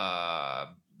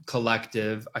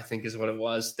Collective, I think is what it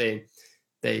was. They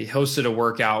hosted a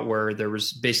workout where there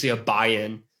was basically a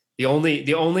buy-in. The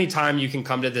only time you can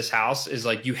come to this house is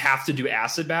like you have to do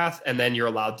acid bath, and then you're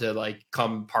allowed to like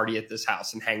come party at this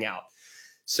house and hang out.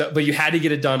 So, but you had to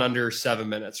get it done under 7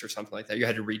 minutes or something like that. You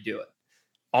had to redo it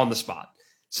on the spot.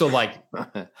 So like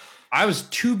I was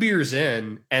 2 beers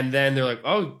in, and then they're like,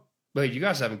 "Oh, wait, you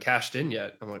guys haven't cashed in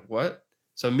yet." I'm like, "What?"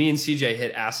 So me and CJ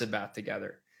hit acid bath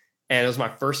together, and it was my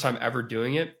first time ever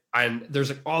doing it. And there's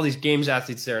like all these games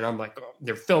athletes there, and I'm like, oh,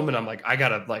 they're filming. I'm like, I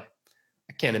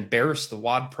can't embarrass the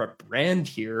WOD Prep brand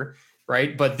here,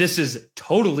 right? But this is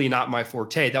totally not my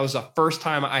forte. That was the first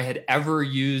time I had ever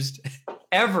used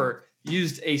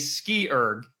a ski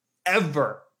erg, in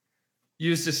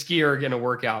a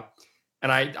workout. And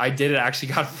I did it,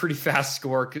 actually got a pretty fast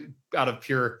score out of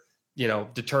pure,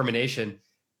 determination.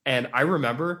 And I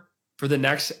remember for the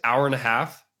next hour and a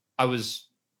half, I was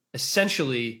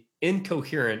essentially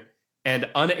incoherent and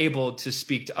unable to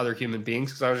speak to other human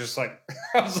beings because I was just like,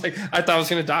 I thought I was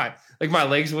going to die. Like my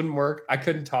legs wouldn't work. I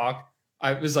couldn't talk.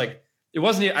 I was like, it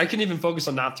wasn't, I couldn't even focus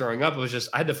on not throwing up. It was just,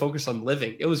 I had to focus on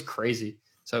living. It was crazy.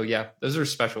 So yeah, those are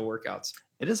special workouts.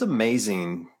 It is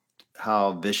amazing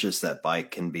how vicious that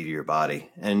bike can be to your body.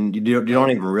 And you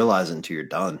don't even realize it until you're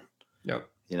done. Yep.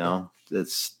 You know,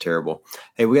 it's terrible.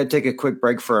 Hey, we got to take a quick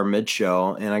break for our mid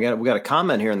show. And we got a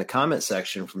comment here in the comment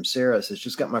section from Sarah. It says,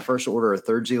 just got my first order of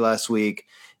Thursday last week.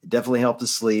 It definitely helped to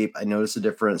sleep. I noticed a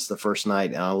difference the first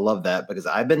night. And I love that because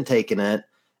I've been taking it.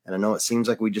 And I know it seems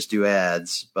like we just do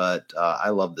ads, but I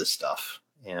love this stuff.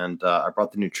 And I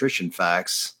brought the nutrition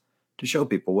facts to show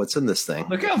people what's in this thing.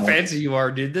 Look how fancy you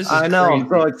are, dude. This is I know. crazy. I'm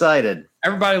so excited.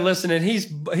 Everybody listening,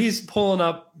 he's pulling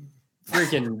up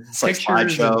freaking it's like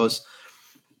pictures. slideshows.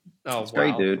 It's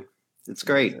great, dude. It's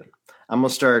great. I'm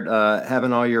gonna start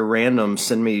having all your randoms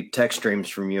send me text streams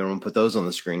from you, and we'll put those on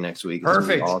the screen next week.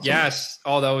 Perfect. Awesome. Yes.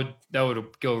 Oh, that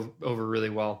would go over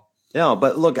really well. Yeah,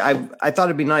 but look, I thought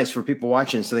it'd be nice for people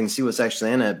watching so they can see what's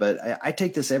actually in it. But I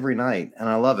take this every night, and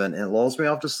I love it. And it lulls me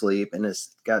off to sleep, and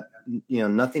it's got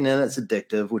nothing in it that's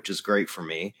addictive, which is great for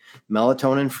me.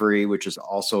 Melatonin free, which is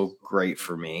also great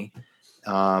for me.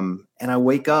 And I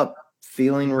wake up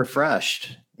feeling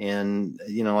refreshed. And I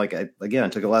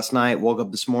took it last night, woke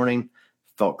up this morning,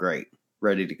 felt great,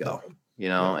 ready to go.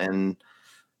 And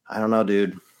I don't know,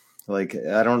 dude.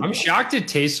 I'm shocked it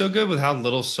tastes so good with how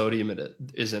little sodium it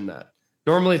is in that.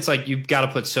 Normally it's like you've got to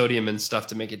put sodium in stuff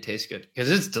to make it taste good because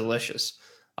it's delicious.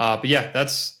 But yeah,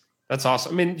 that's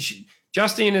awesome. I mean,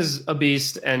 Justine is a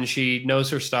beast and she knows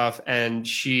her stuff and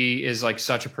she is like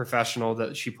such a professional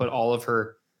that she put all of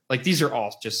her, like these are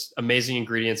all just amazing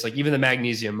ingredients. Like even the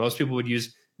magnesium, most people would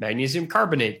use magnesium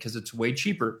carbonate because it's way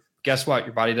cheaper. Guess what?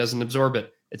 Your body doesn't absorb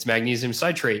it. It's magnesium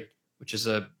citrate, which is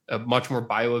a much more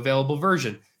bioavailable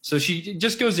version. So she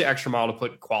just goes the extra mile to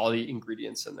put quality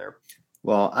ingredients in there.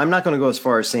 Well, I'm not going to go as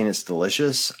far as saying it's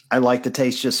delicious. I like the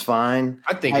taste just fine.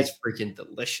 I think it's freaking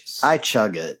delicious. I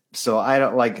chug it. So I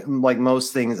don't like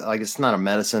most things, like it's not a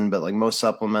medicine, but like most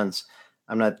supplements,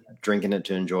 I'm not drinking it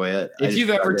to enjoy it. If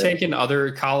you've ever taken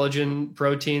other collagen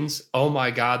proteins, oh my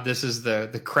God, this is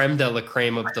the creme de la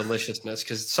creme of deliciousness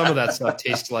because some of that stuff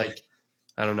tastes like,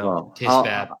 I don't know. Well, tastes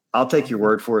bad. I'll take your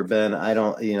word for it, Ben. I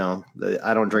don't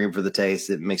drink it for the taste.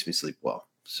 It makes me sleep well.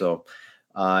 So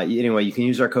anyway, you can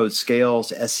use our code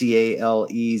SCALES,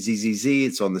 SCALEZZZ.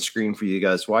 It's on the screen for you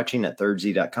guys watching at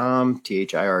thirdz.com,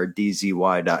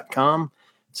 THIRDZY.com.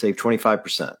 Save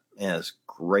 25%. And it's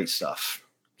great stuff.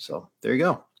 So there you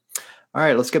go. All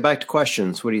right, let's get back to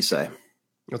questions. What do you say?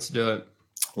 Let's do it.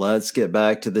 Let's get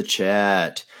back to the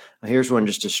chat. Here's one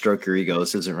just to stroke your ego.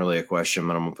 This isn't really a question,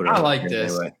 but I'm going to put it I like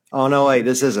this. Anyway. Oh, no, wait,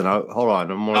 this isn't. Hold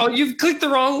on. You've clicked the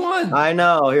wrong one. I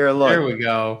know. Here, look. There we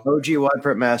go. OG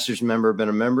WOD Masters member, been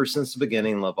a member since the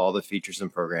beginning, love all the features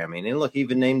and programming. And look,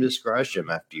 even named his garage gym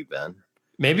after you, Ben.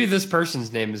 Maybe this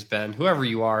person's name is Ben, whoever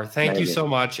you are. Thank you so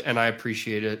much, and I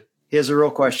appreciate it. He has a real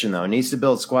question, though. He needs to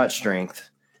build squat strength.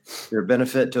 There's a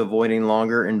benefit to avoiding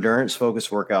longer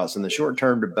endurance-focused workouts in the short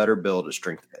term to better build a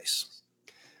strength base.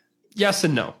 Yes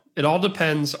and no. It all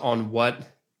depends on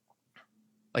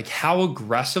how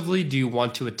aggressively do you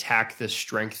want to attack this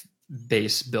strength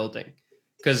base building?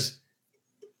 Because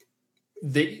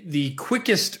the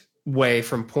quickest way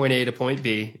from point A to point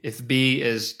B, if B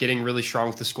is getting really strong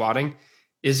with the squatting,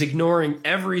 is ignoring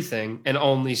everything and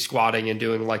only squatting and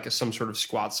doing some sort of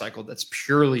squat cycle that's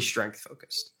purely strength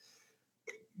focused.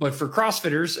 But for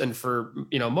CrossFitters and for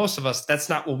most of us, that's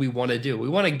not what we want to do. We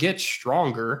want to get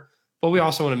stronger, but we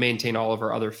also want to maintain all of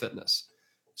our other fitness.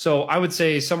 So I would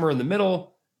say somewhere in the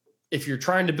middle, if you're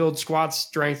trying to build squat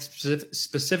strength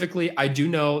specifically, I do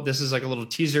know this is like a little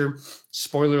teaser,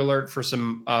 spoiler alert for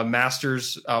some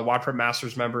Masters, WOD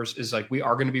Masters members is we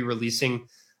are going to be releasing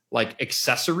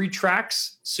accessory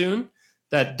tracks soon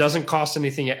that doesn't cost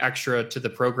anything extra to the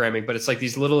programming, but it's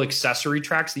these little accessory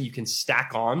tracks that you can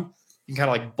stack on. You can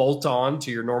kind of bolt on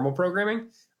to your normal programming.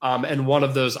 And one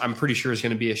of those I'm pretty sure is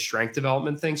going to be a strength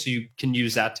development thing. So you can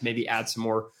use that to maybe add some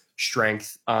more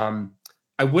strength.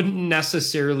 I wouldn't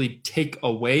necessarily take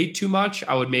away too much.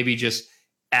 I would maybe just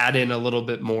add in a little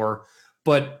bit more.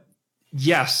 But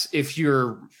yes, if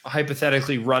you're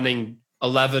hypothetically running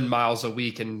 11 miles a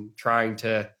week and trying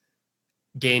to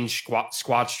gain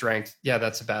squat strength, yeah,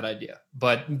 that's a bad idea.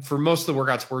 But for most of the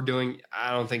workouts we're doing,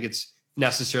 I don't think it's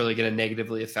necessarily going to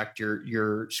negatively affect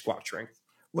your squat strength.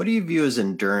 What do you view as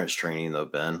endurance training though,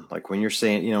 Ben? When you're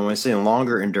saying, when I'm saying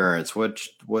longer endurance, where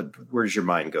does your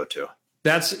mind go to?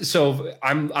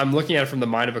 I'm looking at it from the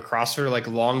mind of a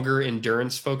CrossFitter. Longer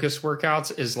endurance focused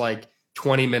workouts is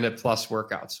 20-minute plus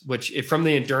workouts, which from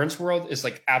the endurance world is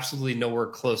absolutely nowhere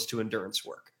close to endurance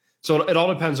work. So it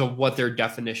all depends on what their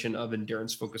definition of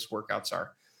endurance focused workouts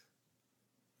are.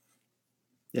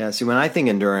 Yeah. See, when I think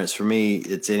endurance, for me,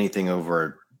 it's anything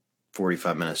over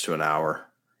 45 minutes to an hour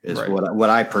is Right. what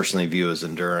I personally view as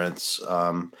endurance.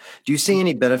 Do you see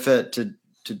any benefit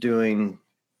to doing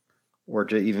or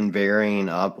to even varying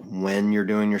up when you're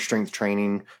doing your strength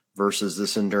training versus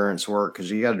this endurance work? Because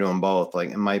you got to do them both.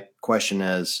 Like, and my question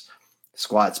is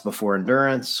squats before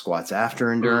endurance, squats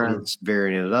after endurance,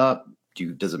 varying it up.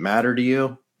 Does it matter to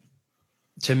you?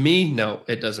 To me, no,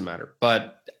 it doesn't matter.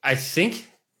 But I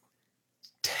think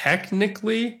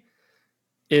technically,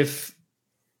 if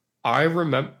I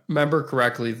remember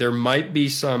correctly, there might be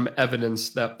some evidence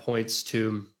that points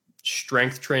to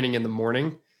strength training in the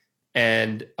morning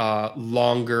and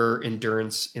longer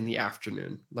endurance in the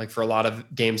afternoon. Like for a lot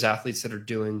of games athletes that are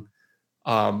doing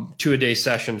 2-a-day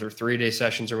sessions or 3-a-day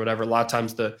sessions or whatever, a lot of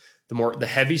times the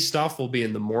heavy stuff will be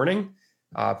in the morning,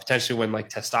 potentially when like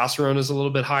testosterone is a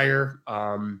little bit higher,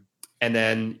 and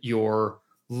then your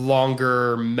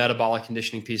longer metabolic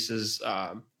conditioning pieces,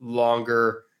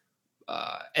 longer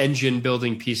engine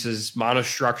building pieces,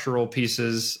 monostructural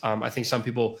pieces. I think some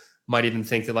people might even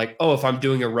think that like, oh, if I'm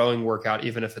doing a rowing workout,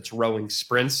 even if it's rowing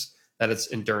sprints, that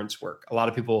it's endurance work. A lot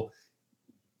of people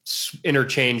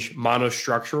interchange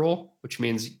monostructural, which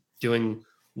means doing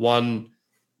one,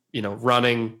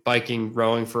 running, biking,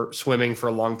 rowing, for swimming for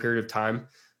a long period of time,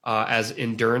 as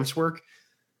endurance work.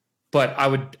 But I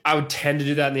would tend to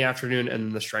do that in the afternoon and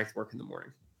then the strength work in the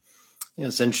morning. Yeah,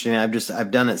 it's interesting.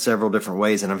 I've done it several different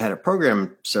ways, and I've had it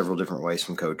programmed several different ways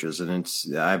from coaches. And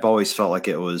I've always felt like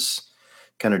it was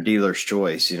kind of dealer's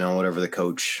choice, whatever the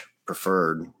coach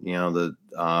preferred. The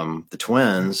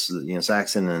twins,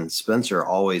 Saxon and Spencer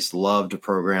always loved to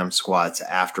program squats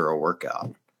after a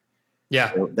workout.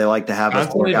 Yeah. They like to have us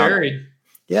constantly varied.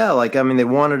 Yeah. They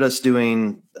wanted us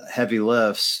doing heavy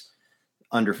lifts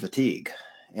under fatigue,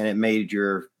 and it made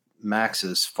your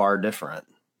maxes far different,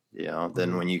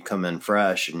 than when you come in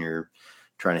fresh and you're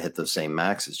trying to hit those same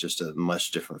maxes. Just a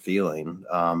much different feeling.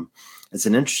 It's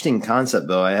an interesting concept,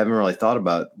 though. I haven't really thought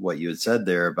about what you had said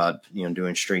there about,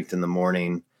 doing strength in the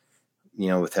morning,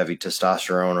 with heavy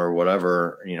testosterone or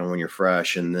whatever, when you're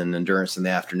fresh, and then endurance in the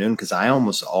afternoon. Cause I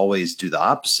almost always do the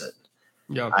opposite.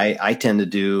 Yeah. I tend to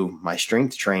do my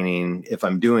strength training if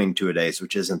I'm doing 2-a-days,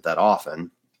 which isn't that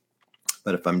often,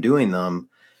 but if I'm doing them,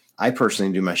 I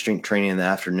personally do my strength training in the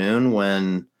afternoon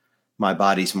when my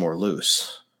body's more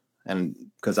loose. And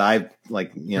because again,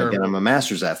 I'm a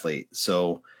master's athlete,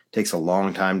 so it takes a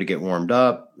long time to get warmed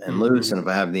up and loose. And if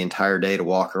I have the entire day to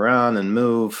walk around and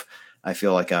move, I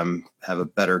feel like have a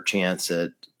better chance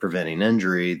at preventing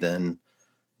injury than,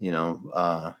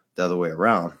 the other way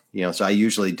around. So I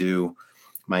usually do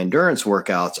my endurance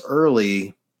workouts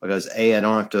early because I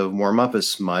don't have to warm up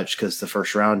as much because the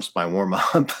first round is my warm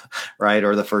up, right?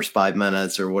 Or the first 5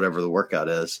 minutes or whatever the workout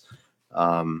is.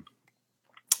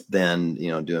 Than,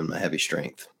 doing my heavy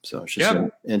strength. So it's just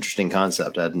an interesting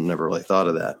concept. I'd never really thought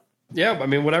of that. Yeah. I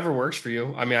mean, whatever works for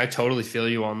you. I mean, I totally feel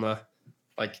you on the,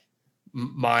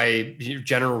 my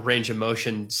general range of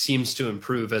motion seems to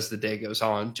improve as the day goes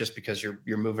on, just because you're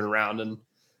moving around. And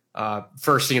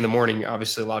first thing in the morning,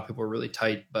 obviously a lot of people are really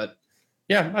tight, but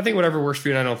yeah, I think whatever works for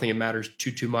you. And I don't think it matters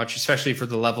too much, especially for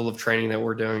the level of training that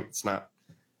we're doing. It's not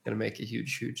going to make a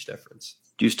huge difference.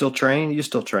 Do you still train? You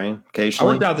still train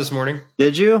occasionally? I worked out this morning.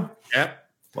 Did you? Yeah.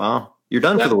 Wow. You're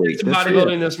done for the week.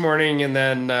 Bodybuilding this morning, and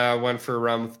then went for a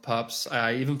run with the pups.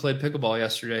 I even played pickleball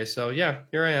yesterday. So yeah,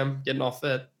 here I am getting all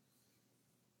fit.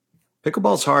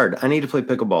 Pickleball's hard. I need to play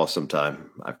pickleball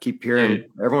sometime. I keep hearing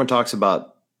everyone talks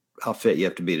about how fit you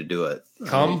have to be to do it.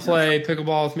 Come play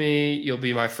pickleball with me. You'll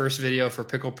be my first video for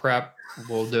pickle prep.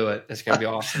 We'll do it. It's going to be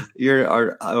awesome.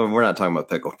 We're not talking about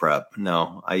pickle prep.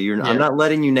 No, I'm not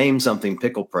letting you name something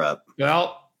pickle prep.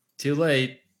 Well, too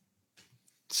late.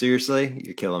 Seriously?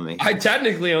 You're killing me. I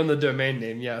technically own the domain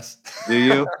name. Yes. Do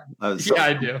you? Yeah,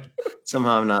 I do.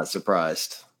 Somehow I'm not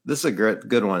surprised. This is a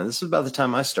good one. This is about the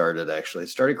time I started, actually.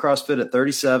 Started CrossFit at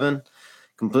 37,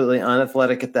 completely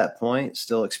unathletic at that point,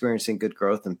 still experiencing good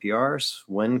growth and PRs.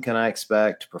 When can I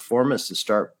expect performance to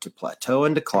start to plateau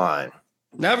and decline?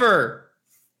 Never,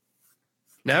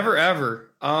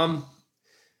 ever.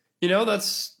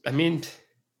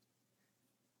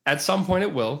 At some point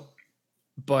it will,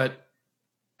 but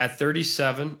at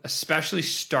 37, especially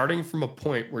starting from a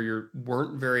point where you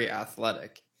weren't very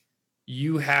athletic,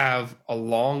 you have a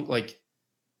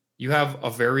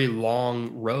very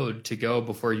long road to go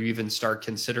before you even start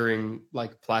considering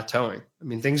plateauing. I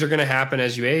mean, things are going to happen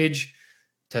as you age.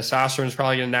 Testosterone is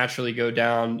probably going to naturally go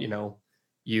down.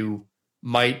 You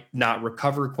might not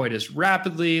recover quite as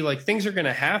rapidly. Things are going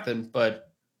to happen,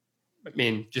 but I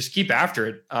mean, just keep after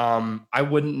it. I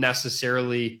wouldn't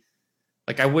necessarily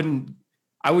I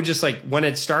would just like when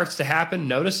it starts to happen,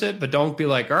 notice it, but don't be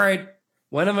like, all right,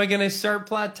 when am I going to start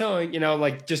plateauing?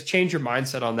 Like just change your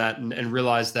mindset on that and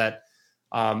realize that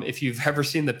if you've ever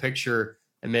seen the picture,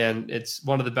 and man, it's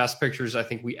one of the best pictures I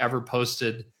think we ever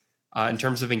posted in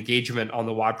terms of engagement on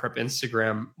the WOD Prep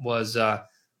Instagram was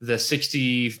the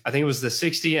 60, I think it was the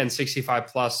 60 and 65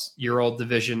 plus year old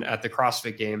division at the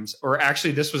CrossFit Games, or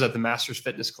actually this was at the Masters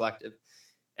Fitness Collective.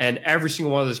 And every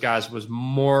single one of those guys was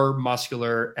more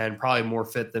muscular and probably more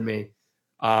fit than me.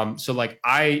 So like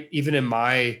even in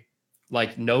my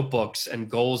like notebooks and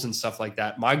goals and stuff like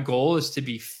that, my goal is to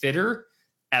be fitter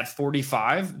at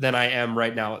 45 than I am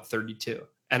right now at 32.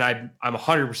 And I'm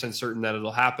 100% certain that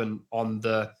it'll happen on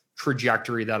the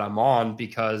trajectory that I'm on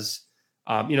because,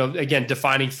 again,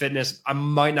 defining fitness, I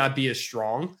might not be as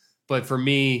strong, but for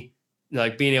me,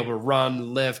 like being able to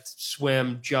run, lift,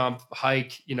 swim, jump,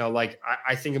 hike,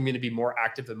 I think I'm going to be more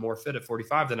active and more fit at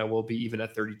 45 than I will be even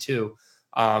at 32.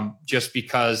 Just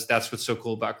because that's what's so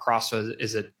cool about CrossFit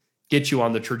is it gets you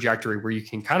on the trajectory where you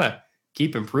can kind of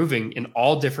keep improving in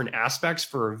all different aspects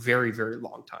for a very, very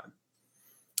long time.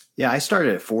 Yeah, I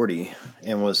started at 40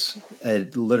 and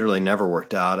it literally never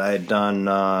worked out. I had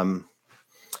done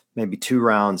maybe 2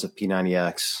 rounds of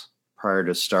P90X prior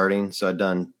to starting. So I'd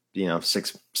done,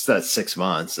 6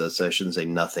 months. I shouldn't say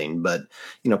nothing, but,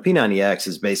 P90X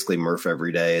is basically Murph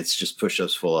every day. It's just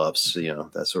push-ups, pull-ups,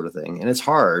 that sort of thing. And it's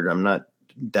hard. I'm not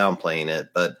downplaying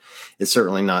it, but it's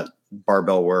certainly not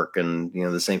barbell work and,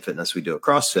 the same fitness we do at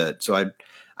CrossFit. So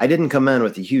I didn't come in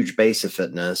with a huge base of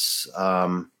fitness.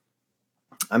 I'm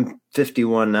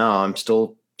 51 now. I'm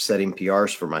still setting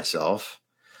PRs for myself.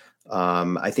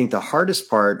 I think the hardest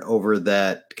part over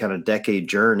that kind of decade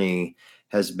journey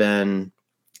has been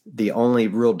the only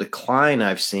real decline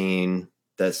I've seen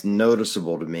that's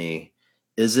noticeable to me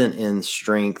isn't in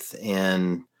strength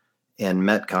and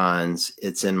Metcons,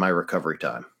 it's in my recovery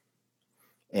time.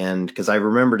 And because I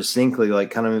remember distinctly,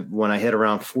 like kind of when I hit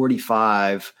around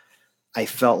 45, I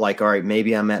felt like, all right,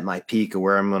 maybe I'm at my peak of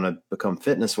where I'm going to become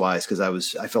fitness wise. Cause I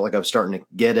felt like I was starting to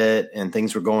get it and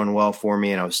things were going well for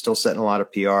me. And I was still setting a lot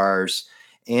of PRs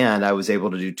and I was able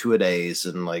to do 2-a-days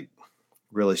and like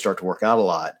really start to work out a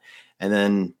lot. And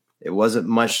then it wasn't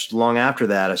much long after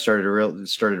that, I started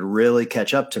to really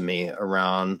catch up to me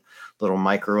around little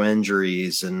micro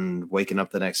injuries and waking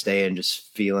up the next day and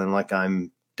just feeling like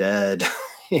I'm dead,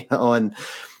 and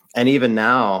even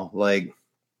now, like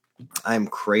I'm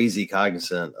crazy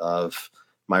cognizant of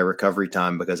my recovery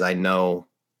time because I know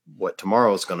what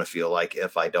tomorrow is going to feel like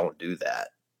if I don't do that,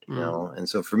 And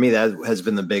so for me, that has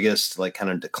been the biggest like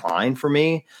kind of decline for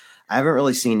me. I haven't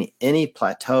really seen any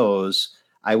plateaus.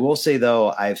 I will say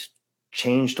though, I've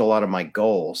changed a lot of my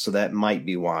goals. So that might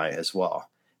be why as well,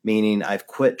 meaning I've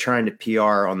quit trying to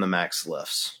PR on the max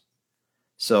lifts.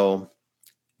 So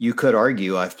you could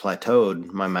argue I've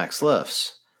plateaued my max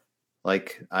lifts.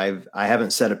 Like I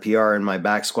haven't set a PR in my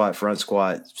back squat, front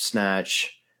squat,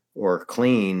 snatch, or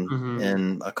clean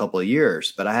in a couple of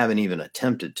years, but I haven't even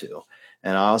attempted to.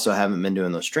 And I also haven't been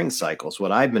doing those strength cycles.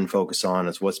 What I've been focused on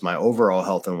is what's my overall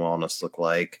health and wellness look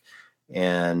like,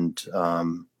 and are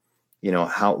my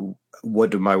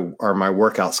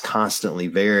workouts constantly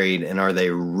varied, and are they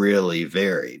really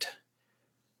varied?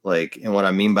 Like, and what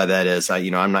I mean by that is,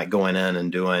 I'm not going in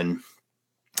and doing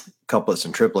couplets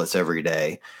and triplets every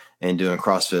day and doing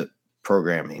CrossFit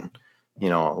programming.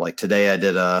 Like today I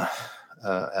did a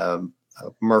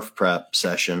Murph prep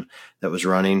session that was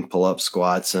running pull-ups,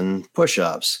 squats, and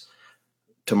push-ups.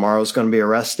 Tomorrow's going to be a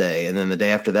rest day. And then the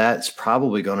day after that, it's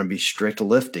probably going to be strict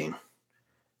lifting.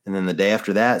 And then the day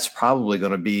after that, it's probably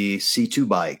going to be C2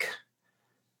 bike,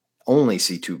 only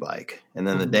C2 bike. And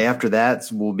then the day after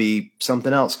that will be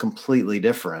something else completely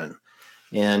different.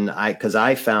 And because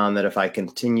I found that if I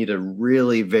continue to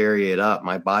really vary it up,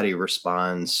 my body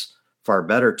responds far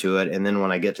better to it. And then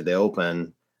when I get to the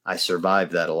open, I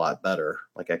survive that a lot better.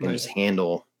 Like I can just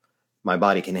my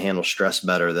body can handle stress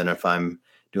better than if I'm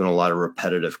doing a lot of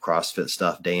repetitive CrossFit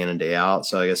stuff day in and day out.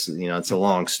 So I guess, it's a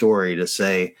long story to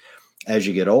say, as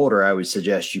you get older, I would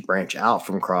suggest you branch out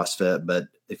from CrossFit. But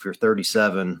if you're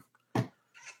 37,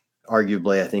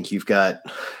 arguably, I think you've got,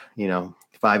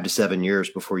 5 to 7 years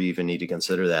before you even need to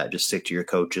consider that. Just stick to your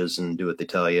coaches and do what they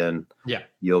tell you. And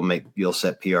you'll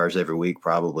set PRs every week,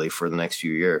 probably for the next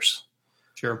few years.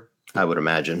 Sure. I would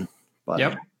imagine.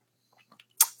 But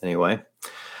anyway.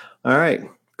 All right.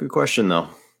 Good question though.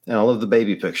 And I love the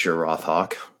baby picture,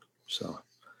 Rothhawk. So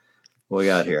what we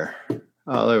got here?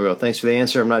 Oh, there we go. Thanks for the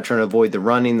answer. I'm not trying to avoid the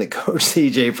running that Coach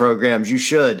CJ programs. You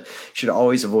should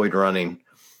always avoid running.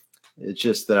 It's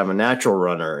just that I'm a natural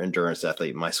runner, endurance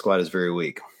athlete. My squat is very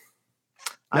weak.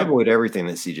 I Yep. avoid everything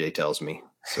that CJ tells me.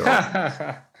 So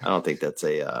I I don't think that's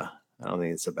I don't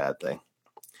think it's a bad thing.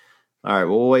 All right.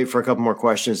 We'll wait for a couple more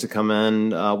questions to come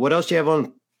in. What else do you have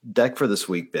on deck for this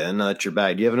week, Ben? At your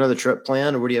back. Do you have another trip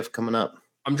planned, or what do you have coming up?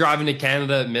 I'm driving to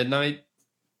Canada at midnight.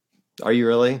 Are you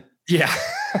really? Yeah.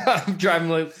 I'm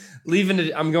driving, leaving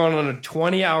it. I'm going on a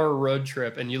 20-hour road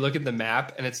trip, and you look at the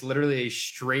map, and it's literally a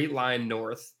straight line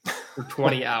north for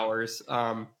 20 hours.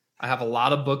 I have a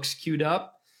lot of books queued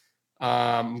up.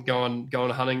 Going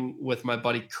hunting with my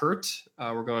buddy Kurt.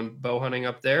 We're going bow hunting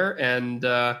up there, and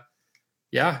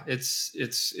yeah,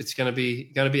 it's gonna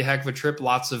be a heck of a trip.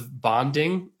 Lots of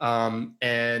bonding,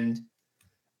 and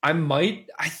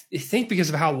I think because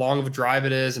of how long of a drive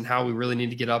it is and how we really need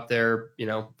to get up there,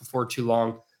 before too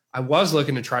long. I was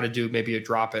looking to try to do maybe a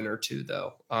drop in or two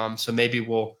though. So maybe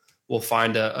we'll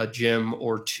find a gym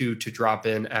or two to drop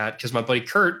in at, because my buddy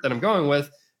Kurt that I'm going with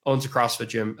owns a CrossFit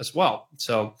gym as well.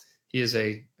 So he is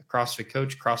a CrossFit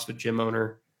coach, CrossFit gym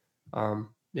owner.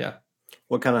 Yeah.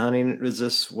 What kind of hunting is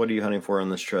this? What are you hunting for on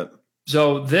this trip?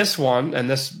 So this one, and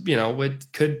this, it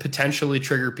could potentially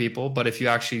trigger people, but if you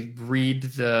actually read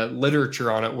the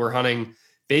literature on it, we're hunting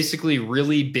basically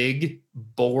really big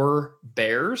boar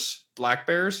bears, black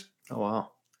bears. Oh,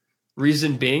 wow.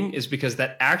 Reason being is because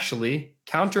that actually,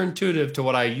 counterintuitive to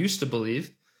what I used to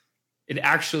believe, it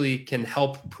actually can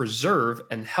help preserve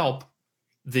and help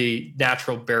the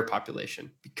natural bear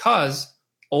population, because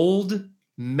old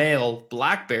male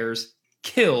black bears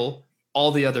kill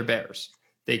all the other bears.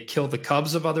 They kill the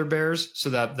cubs of other bears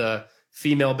so that the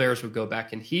female bears would go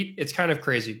back in heat. It's kind of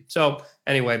crazy. So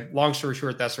anyway, long story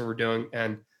short, that's what we're doing,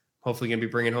 and hopefully going to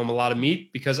be bringing home a lot of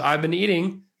meat, because I've been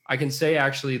eating, I can say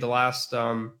actually the last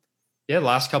couple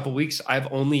of weeks,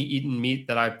 I've only eaten meat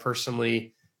that I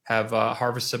personally have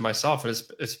harvested myself. And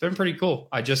it's been pretty cool.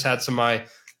 I just had some of my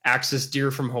Axis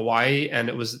deer from Hawaii, and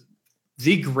it was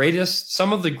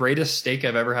some of the greatest steak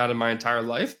I've ever had in my entire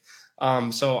life.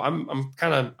 So I'm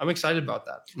excited about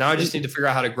that. Now I just need to figure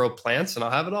out how to grow plants, and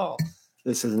I'll have it all.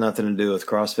 This has nothing to do with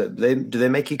CrossFit. Do they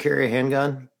make you carry a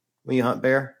handgun when you hunt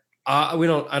bear? I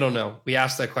don't know. We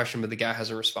asked that question, but the guy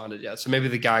hasn't responded yet. So maybe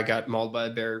the guy got mauled by a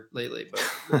bear lately,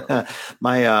 but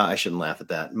I shouldn't laugh at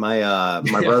that. My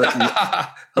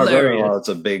brother-in-law is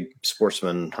a big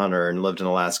sportsman hunter and lived in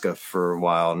Alaska for a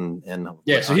while, and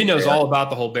yeah, so he knows all about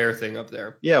the whole bear thing up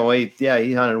there. Yeah, well,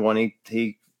 he hunted one.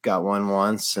 He got one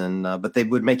once, and but they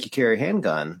would make you carry a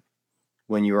handgun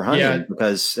when you were hunting,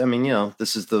 because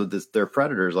this is they're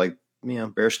predators. Like,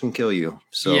 bears can kill you.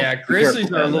 So yeah,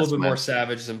 grizzlies are a little bit more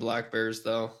savage than black bears,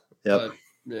 though. Yep. But,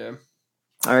 yeah.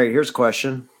 All right, here's a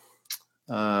question.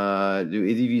 Do either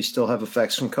of you still have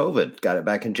effects from COVID? Got it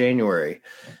back in January.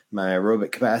 My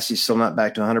aerobic capacity is still not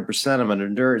back to 100%. I'm an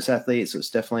endurance athlete, so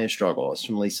it's definitely a struggle. It's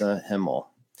from Lisa Himmel.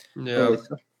 Yeah.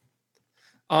 Lisa?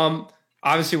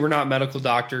 Obviously, we're not medical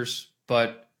doctors,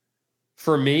 but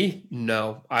for me,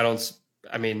 no, I don't.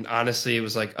 I mean, honestly, it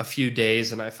was like a few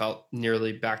days and I felt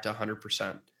nearly back to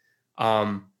 100%.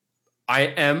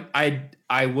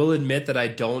 I will admit that I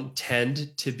don't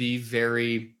tend to be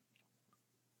very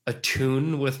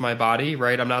attuned with my body,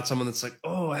 right? I'm not someone that's like,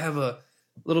 oh, I have a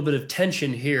little bit of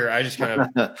tension here. I just kind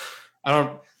of,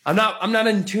 I'm not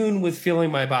in tune with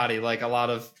feeling my body. Like a lot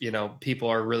of, people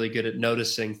are really good at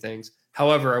noticing things.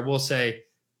 However, I will say,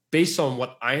 based on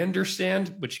what I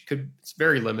understand, it's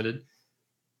very limited,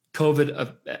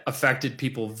 COVID affected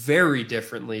people very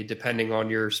differently depending on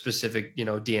your specific,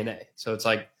 DNA. So it's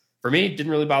like, for me, it didn't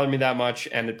really bother me that much.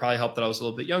 And it probably helped that I was a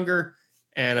little bit younger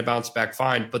and I bounced back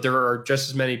fine. But there are just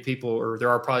as many people, or there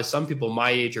are probably some people my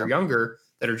age or younger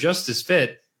that are just as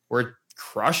fit, where it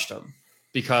crushed them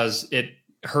because it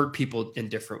hurt people in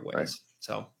different ways. Right.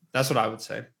 So that's what I would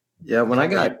say. Yeah, when I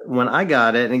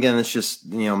got it, and again, it's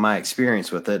just my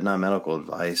experience with it, not medical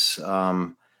advice.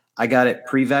 I got it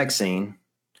pre-vaccine,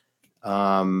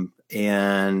 and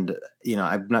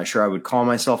I'm not sure I would call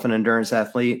myself an endurance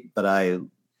athlete, but I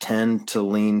tend to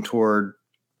lean toward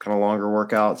kind of longer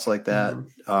workouts like that,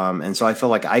 and so I feel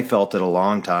like I felt it a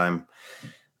long time.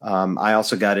 I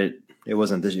also got it. It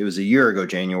was a year ago,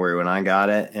 January, when I got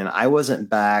it, and I wasn't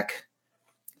back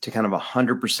to kind of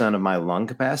 100% of my lung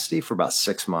capacity for about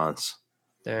 6 months.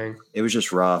 Dang. It was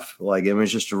just rough. Like, it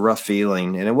was just a rough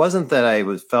feeling. And it wasn't that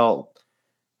I felt,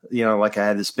 like I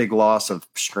had this big loss of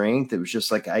strength. It was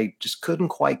just like, I just couldn't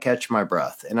quite catch my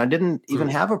breath. And I didn't even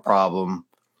have a problem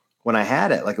when I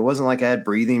had it. Like, it wasn't like I had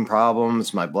breathing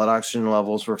problems. My blood oxygen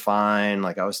levels were fine.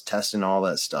 Like, I was testing all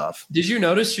that stuff. Did you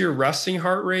notice your resting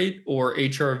heart rate or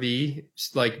HRV,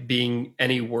 like, being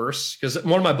any worse? Because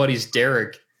one of my buddies,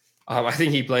 Derek, I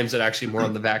think he blames it actually more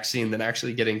on the vaccine than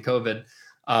actually getting COVID.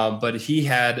 But he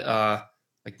had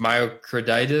like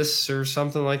myocarditis or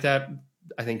something like that.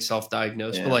 I think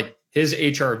self-diagnosed, Yeah. but like his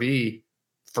HRV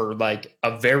for like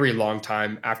a very long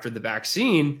time after the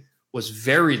vaccine was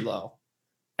very low,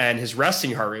 and his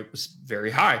resting heart rate was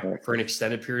very high for an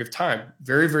extended period of time.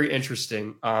 Very, very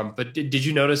interesting. But did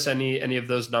you notice any of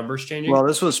those numbers changing? Well,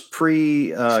 this was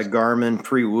pre Garmin,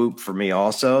 pre Whoop for me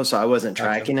also, so I wasn't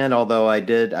tracking it. Although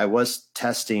I was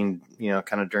testing,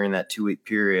 kind of during that 2-week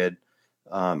period,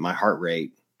 my heart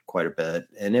rate quite a bit,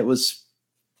 and it was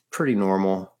pretty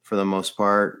normal for the most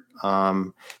part.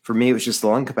 For me, it was just the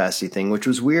lung capacity thing, which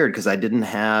was weird because I didn't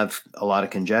have a lot of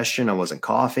congestion. I wasn't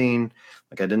coughing.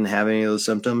 Like I didn't have any of those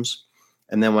symptoms.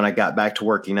 And then when I got back to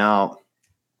working out,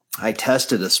 I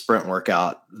tested a sprint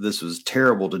workout. This was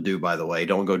terrible to do, by the way.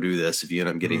 Don't go do this if you end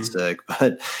up getting sick.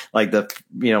 But like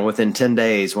within 10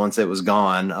 days, once it was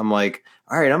gone, I'm like,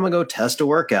 all right, I'm going to go test a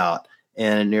workout.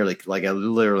 And I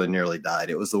literally nearly died.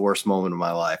 It was the worst moment of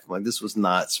my life. I'm like, this was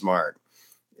not smart.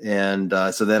 And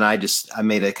so then I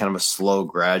made a kind of a slow,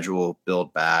 gradual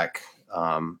build back.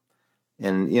 And,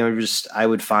 I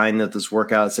would find that those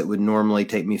workouts that would normally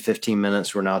take me 15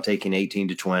 minutes were now taking 18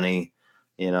 to 20,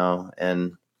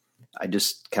 and I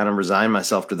just kind of resigned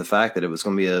myself to the fact that it was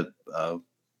going to be a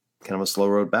kind of a slow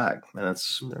road back. And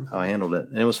that's how I handled it.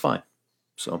 And it was fine.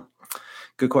 So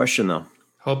good question, though.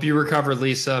 Hope you recovered,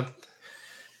 Lisa.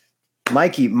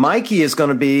 Mikey is going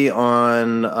to be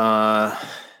on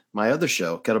my other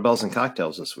show, Kettlebells and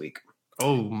Cocktails, this week.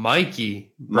 Oh,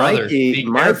 Mikey. Brother,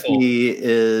 Mikey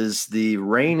is the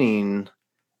reigning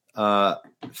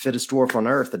fittest dwarf on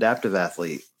earth, adaptive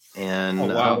athlete, and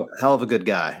hell of a good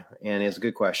guy. And he has a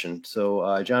good question.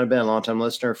 So, John and Ben, long-time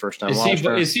listener, first-time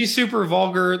watcher. Is he super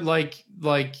vulgar like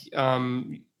our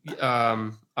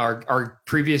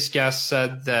previous guest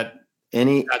said that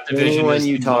anyone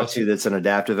you talk to that's an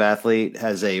adaptive athlete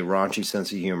has a raunchy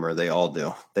sense of humor. They all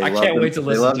do. I can't wait to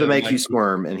listen. They love to make you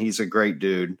squirm, and he's a great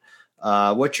dude.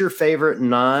 What's your favorite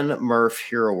non-Murph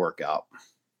hero workout?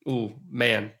 Ooh,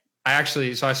 man. I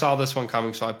saw this one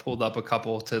coming, so I pulled up a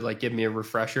couple to give me a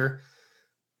refresher.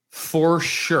 For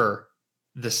sure,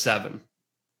 the 7.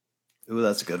 Ooh,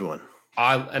 that's a good one.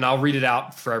 I'll read it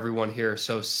out for everyone here.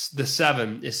 So the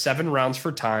 7 is 7 rounds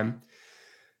for time.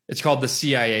 It's called the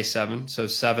CIA 7. So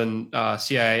 7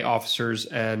 CIA officers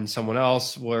and someone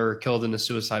else were killed in a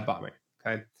suicide bombing.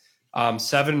 Okay.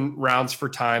 7 rounds for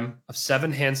time of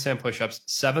 7 handstand push-ups,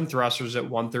 7 thrusters at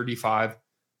 135.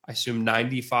 I assume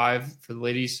 95 for the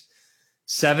ladies.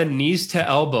 7 knees to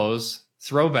elbows,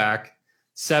 throwback.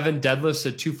 7 deadlifts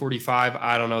at 245.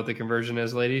 I don't know what the conversion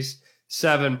is, ladies.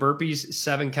 7 burpees,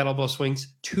 7 kettlebell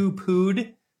swings, 2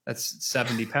 pood. That's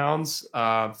 70 pounds,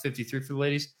 53 for the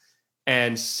ladies.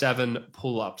 And 7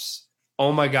 pull-ups.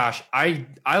 Oh my gosh. I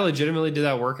legitimately did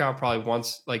that workout probably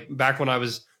once, like back when I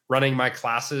was running my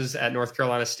classes at North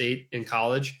Carolina State in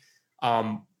college.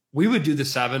 We would do the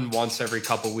 7 once every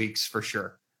couple weeks for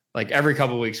sure. Like every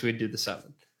couple weeks we'd do the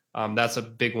 7. That's a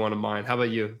big one of mine. How about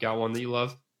you? Got one that you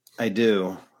love? I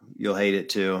do. You'll hate it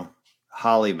too.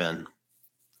 Holly Ben.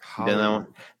 You done that one?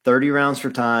 30 rounds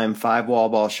for time, 5 wall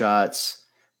ball shots,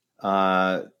 3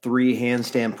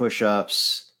 handstand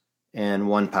push-ups, and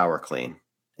 1 power clean.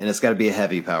 And it's got to be a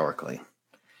heavy power clean.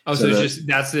 Oh, so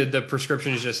that's the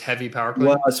prescription is just heavy power clean?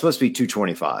 Well, it's supposed to be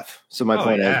 225. So my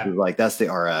point is that's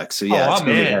the RX. So yeah, it's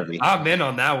really heavy. I'm in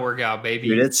on that workout, baby.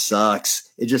 Dude, it sucks.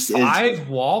 It just 5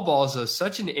 wall balls are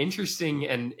such an interesting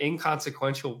and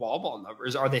inconsequential wall ball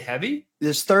numbers. Are they heavy?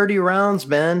 There's 30 rounds,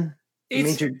 Ben.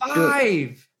 It's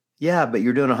 5. Yeah, but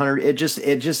you're doing 100. It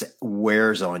just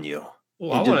wears on you.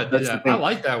 Well, I want to do that. I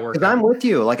like that workout. Because I'm with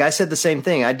you. Like I said the same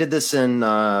thing. I did this in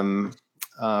when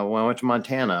I went to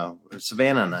Montana, or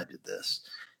Savannah, and I did this.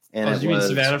 And you mean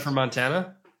Savannah from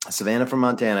Montana? Savannah from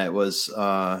Montana. It was,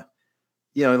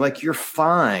 like you're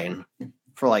fine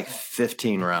for like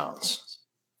 15 rounds.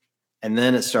 And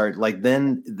then it starts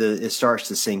it starts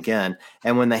to sink in.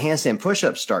 And when the handstand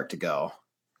push-ups start to go,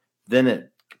 then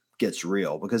it gets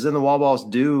real, because then the wall balls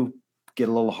do get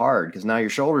a little hard because now your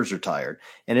shoulders are tired.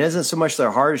 And it isn't so much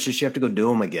they're hard, it's just you have to go do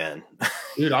them again.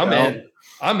 Dude, I'm in.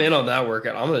 I'm in on that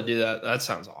workout. I'm going to do that. That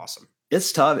sounds awesome.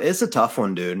 It's tough. It's a tough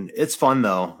one, dude. It's fun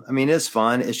though. I mean, it's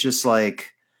fun. It's just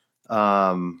like,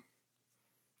 I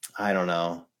don't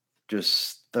know,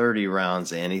 just 30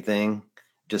 rounds of anything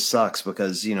just sucks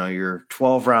because, you're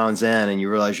 12 rounds in and you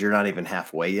realize you're not even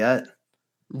halfway yet.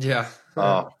 Yeah.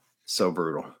 Oh, so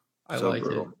brutal. I like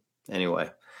it. Anyway.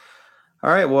 All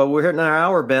right. Well, we're hitting our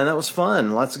hour, Ben. That was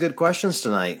fun. Lots of good questions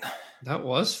tonight. That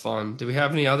was fun. Do we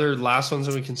have any other last ones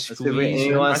that we can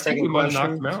squeeze? I think we might have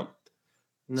knocked them out.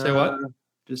 No, say what?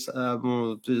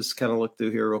 We'll just kind of look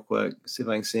through here real quick, see if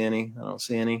I can see any. I don't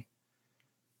see any.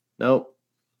 Nope.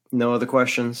 No other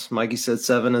questions. Mikey said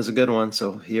 7 is a good one,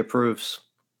 so he approves.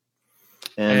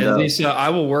 And Lisa, I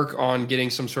will work on getting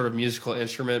some sort of musical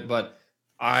instrument, but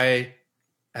I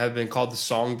have been called the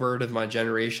songbird of my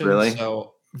generation. Really?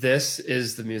 So this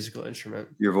is the musical instrument.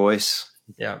 Your voice?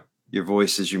 Yeah. Your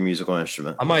voice is your musical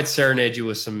instrument. I might serenade you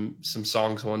with some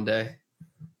songs one day.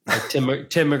 Like Tim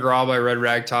McGraw by Red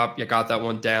Ragtop. You got that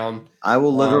one down. I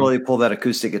will literally pull that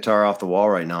acoustic guitar off the wall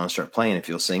right now and start playing if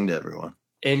you'll sing to everyone.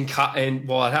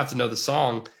 Well, I'd have to know the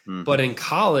song, but in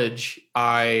college,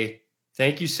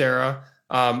 thank you, Sarah.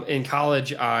 In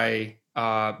college, I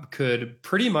could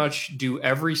pretty much do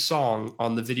every song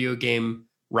on the video game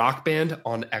Rock Band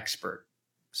on Expert.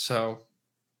 So,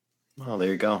 well, there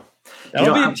you go.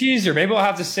 That'll be a teaser. Maybe I'll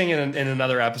have to sing it in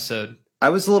another episode. I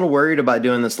was a little worried about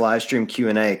doing this live stream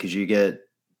Q&A because you get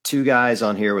 2 guys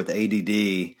on here with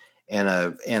ADD and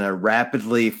a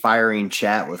rapidly firing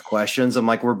chat with questions. I'm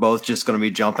like, we're both just going to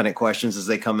be jumping at questions as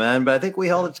they come in, but I think we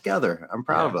held it together. I'm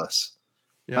proud of us.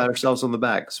 Pat ourselves on the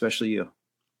back, especially you.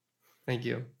 Thank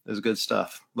you. It was good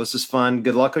stuff. This is fun.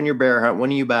 Good luck on your bear hunt. When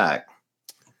are you back?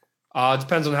 It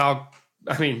depends on how.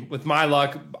 I mean, with my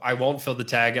luck, I won't fill the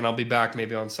tag, and I'll be back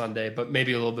maybe on Sunday, but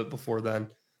maybe a little bit before then.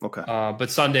 Okay. But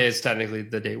Sunday is technically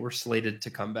the day we're slated to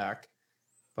come back.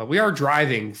 But we are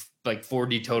driving like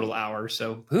 40 total hours,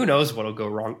 so who knows what'll go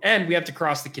wrong. And we have to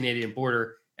cross the Canadian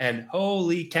border, and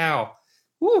holy cow,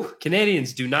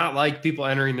 Canadians do not like people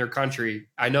entering their country.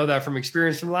 I know that from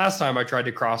experience from last time I tried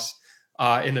to cross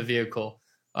in a vehicle.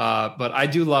 But I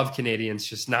do love Canadians,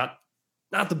 just not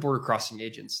the border crossing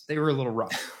agents. They were a little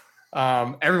rough.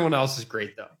 Everyone else is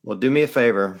great, though. Well, do me a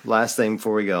favor. Last thing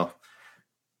before we go.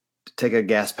 Take a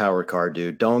gas-powered car,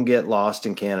 dude. Don't get lost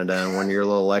in Canada and one of your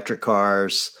little electric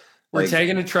cars. We're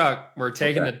taking a truck. We're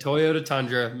taking a Toyota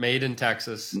Tundra made in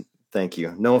Texas. Thank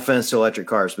you. No offense to electric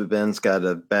cars, but Ben's got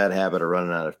a bad habit of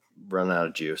running out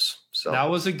of juice. So that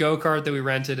was a go-kart that we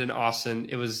rented in Austin.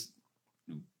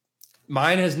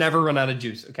 Mine has never run out of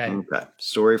juice. Okay.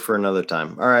 Story for another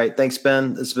time. All right. Thanks,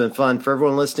 Ben. This has been fun. For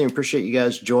everyone listening, appreciate you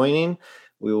guys joining.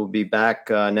 We will be back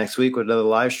next week with another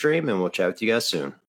live stream, and we'll chat with you guys soon.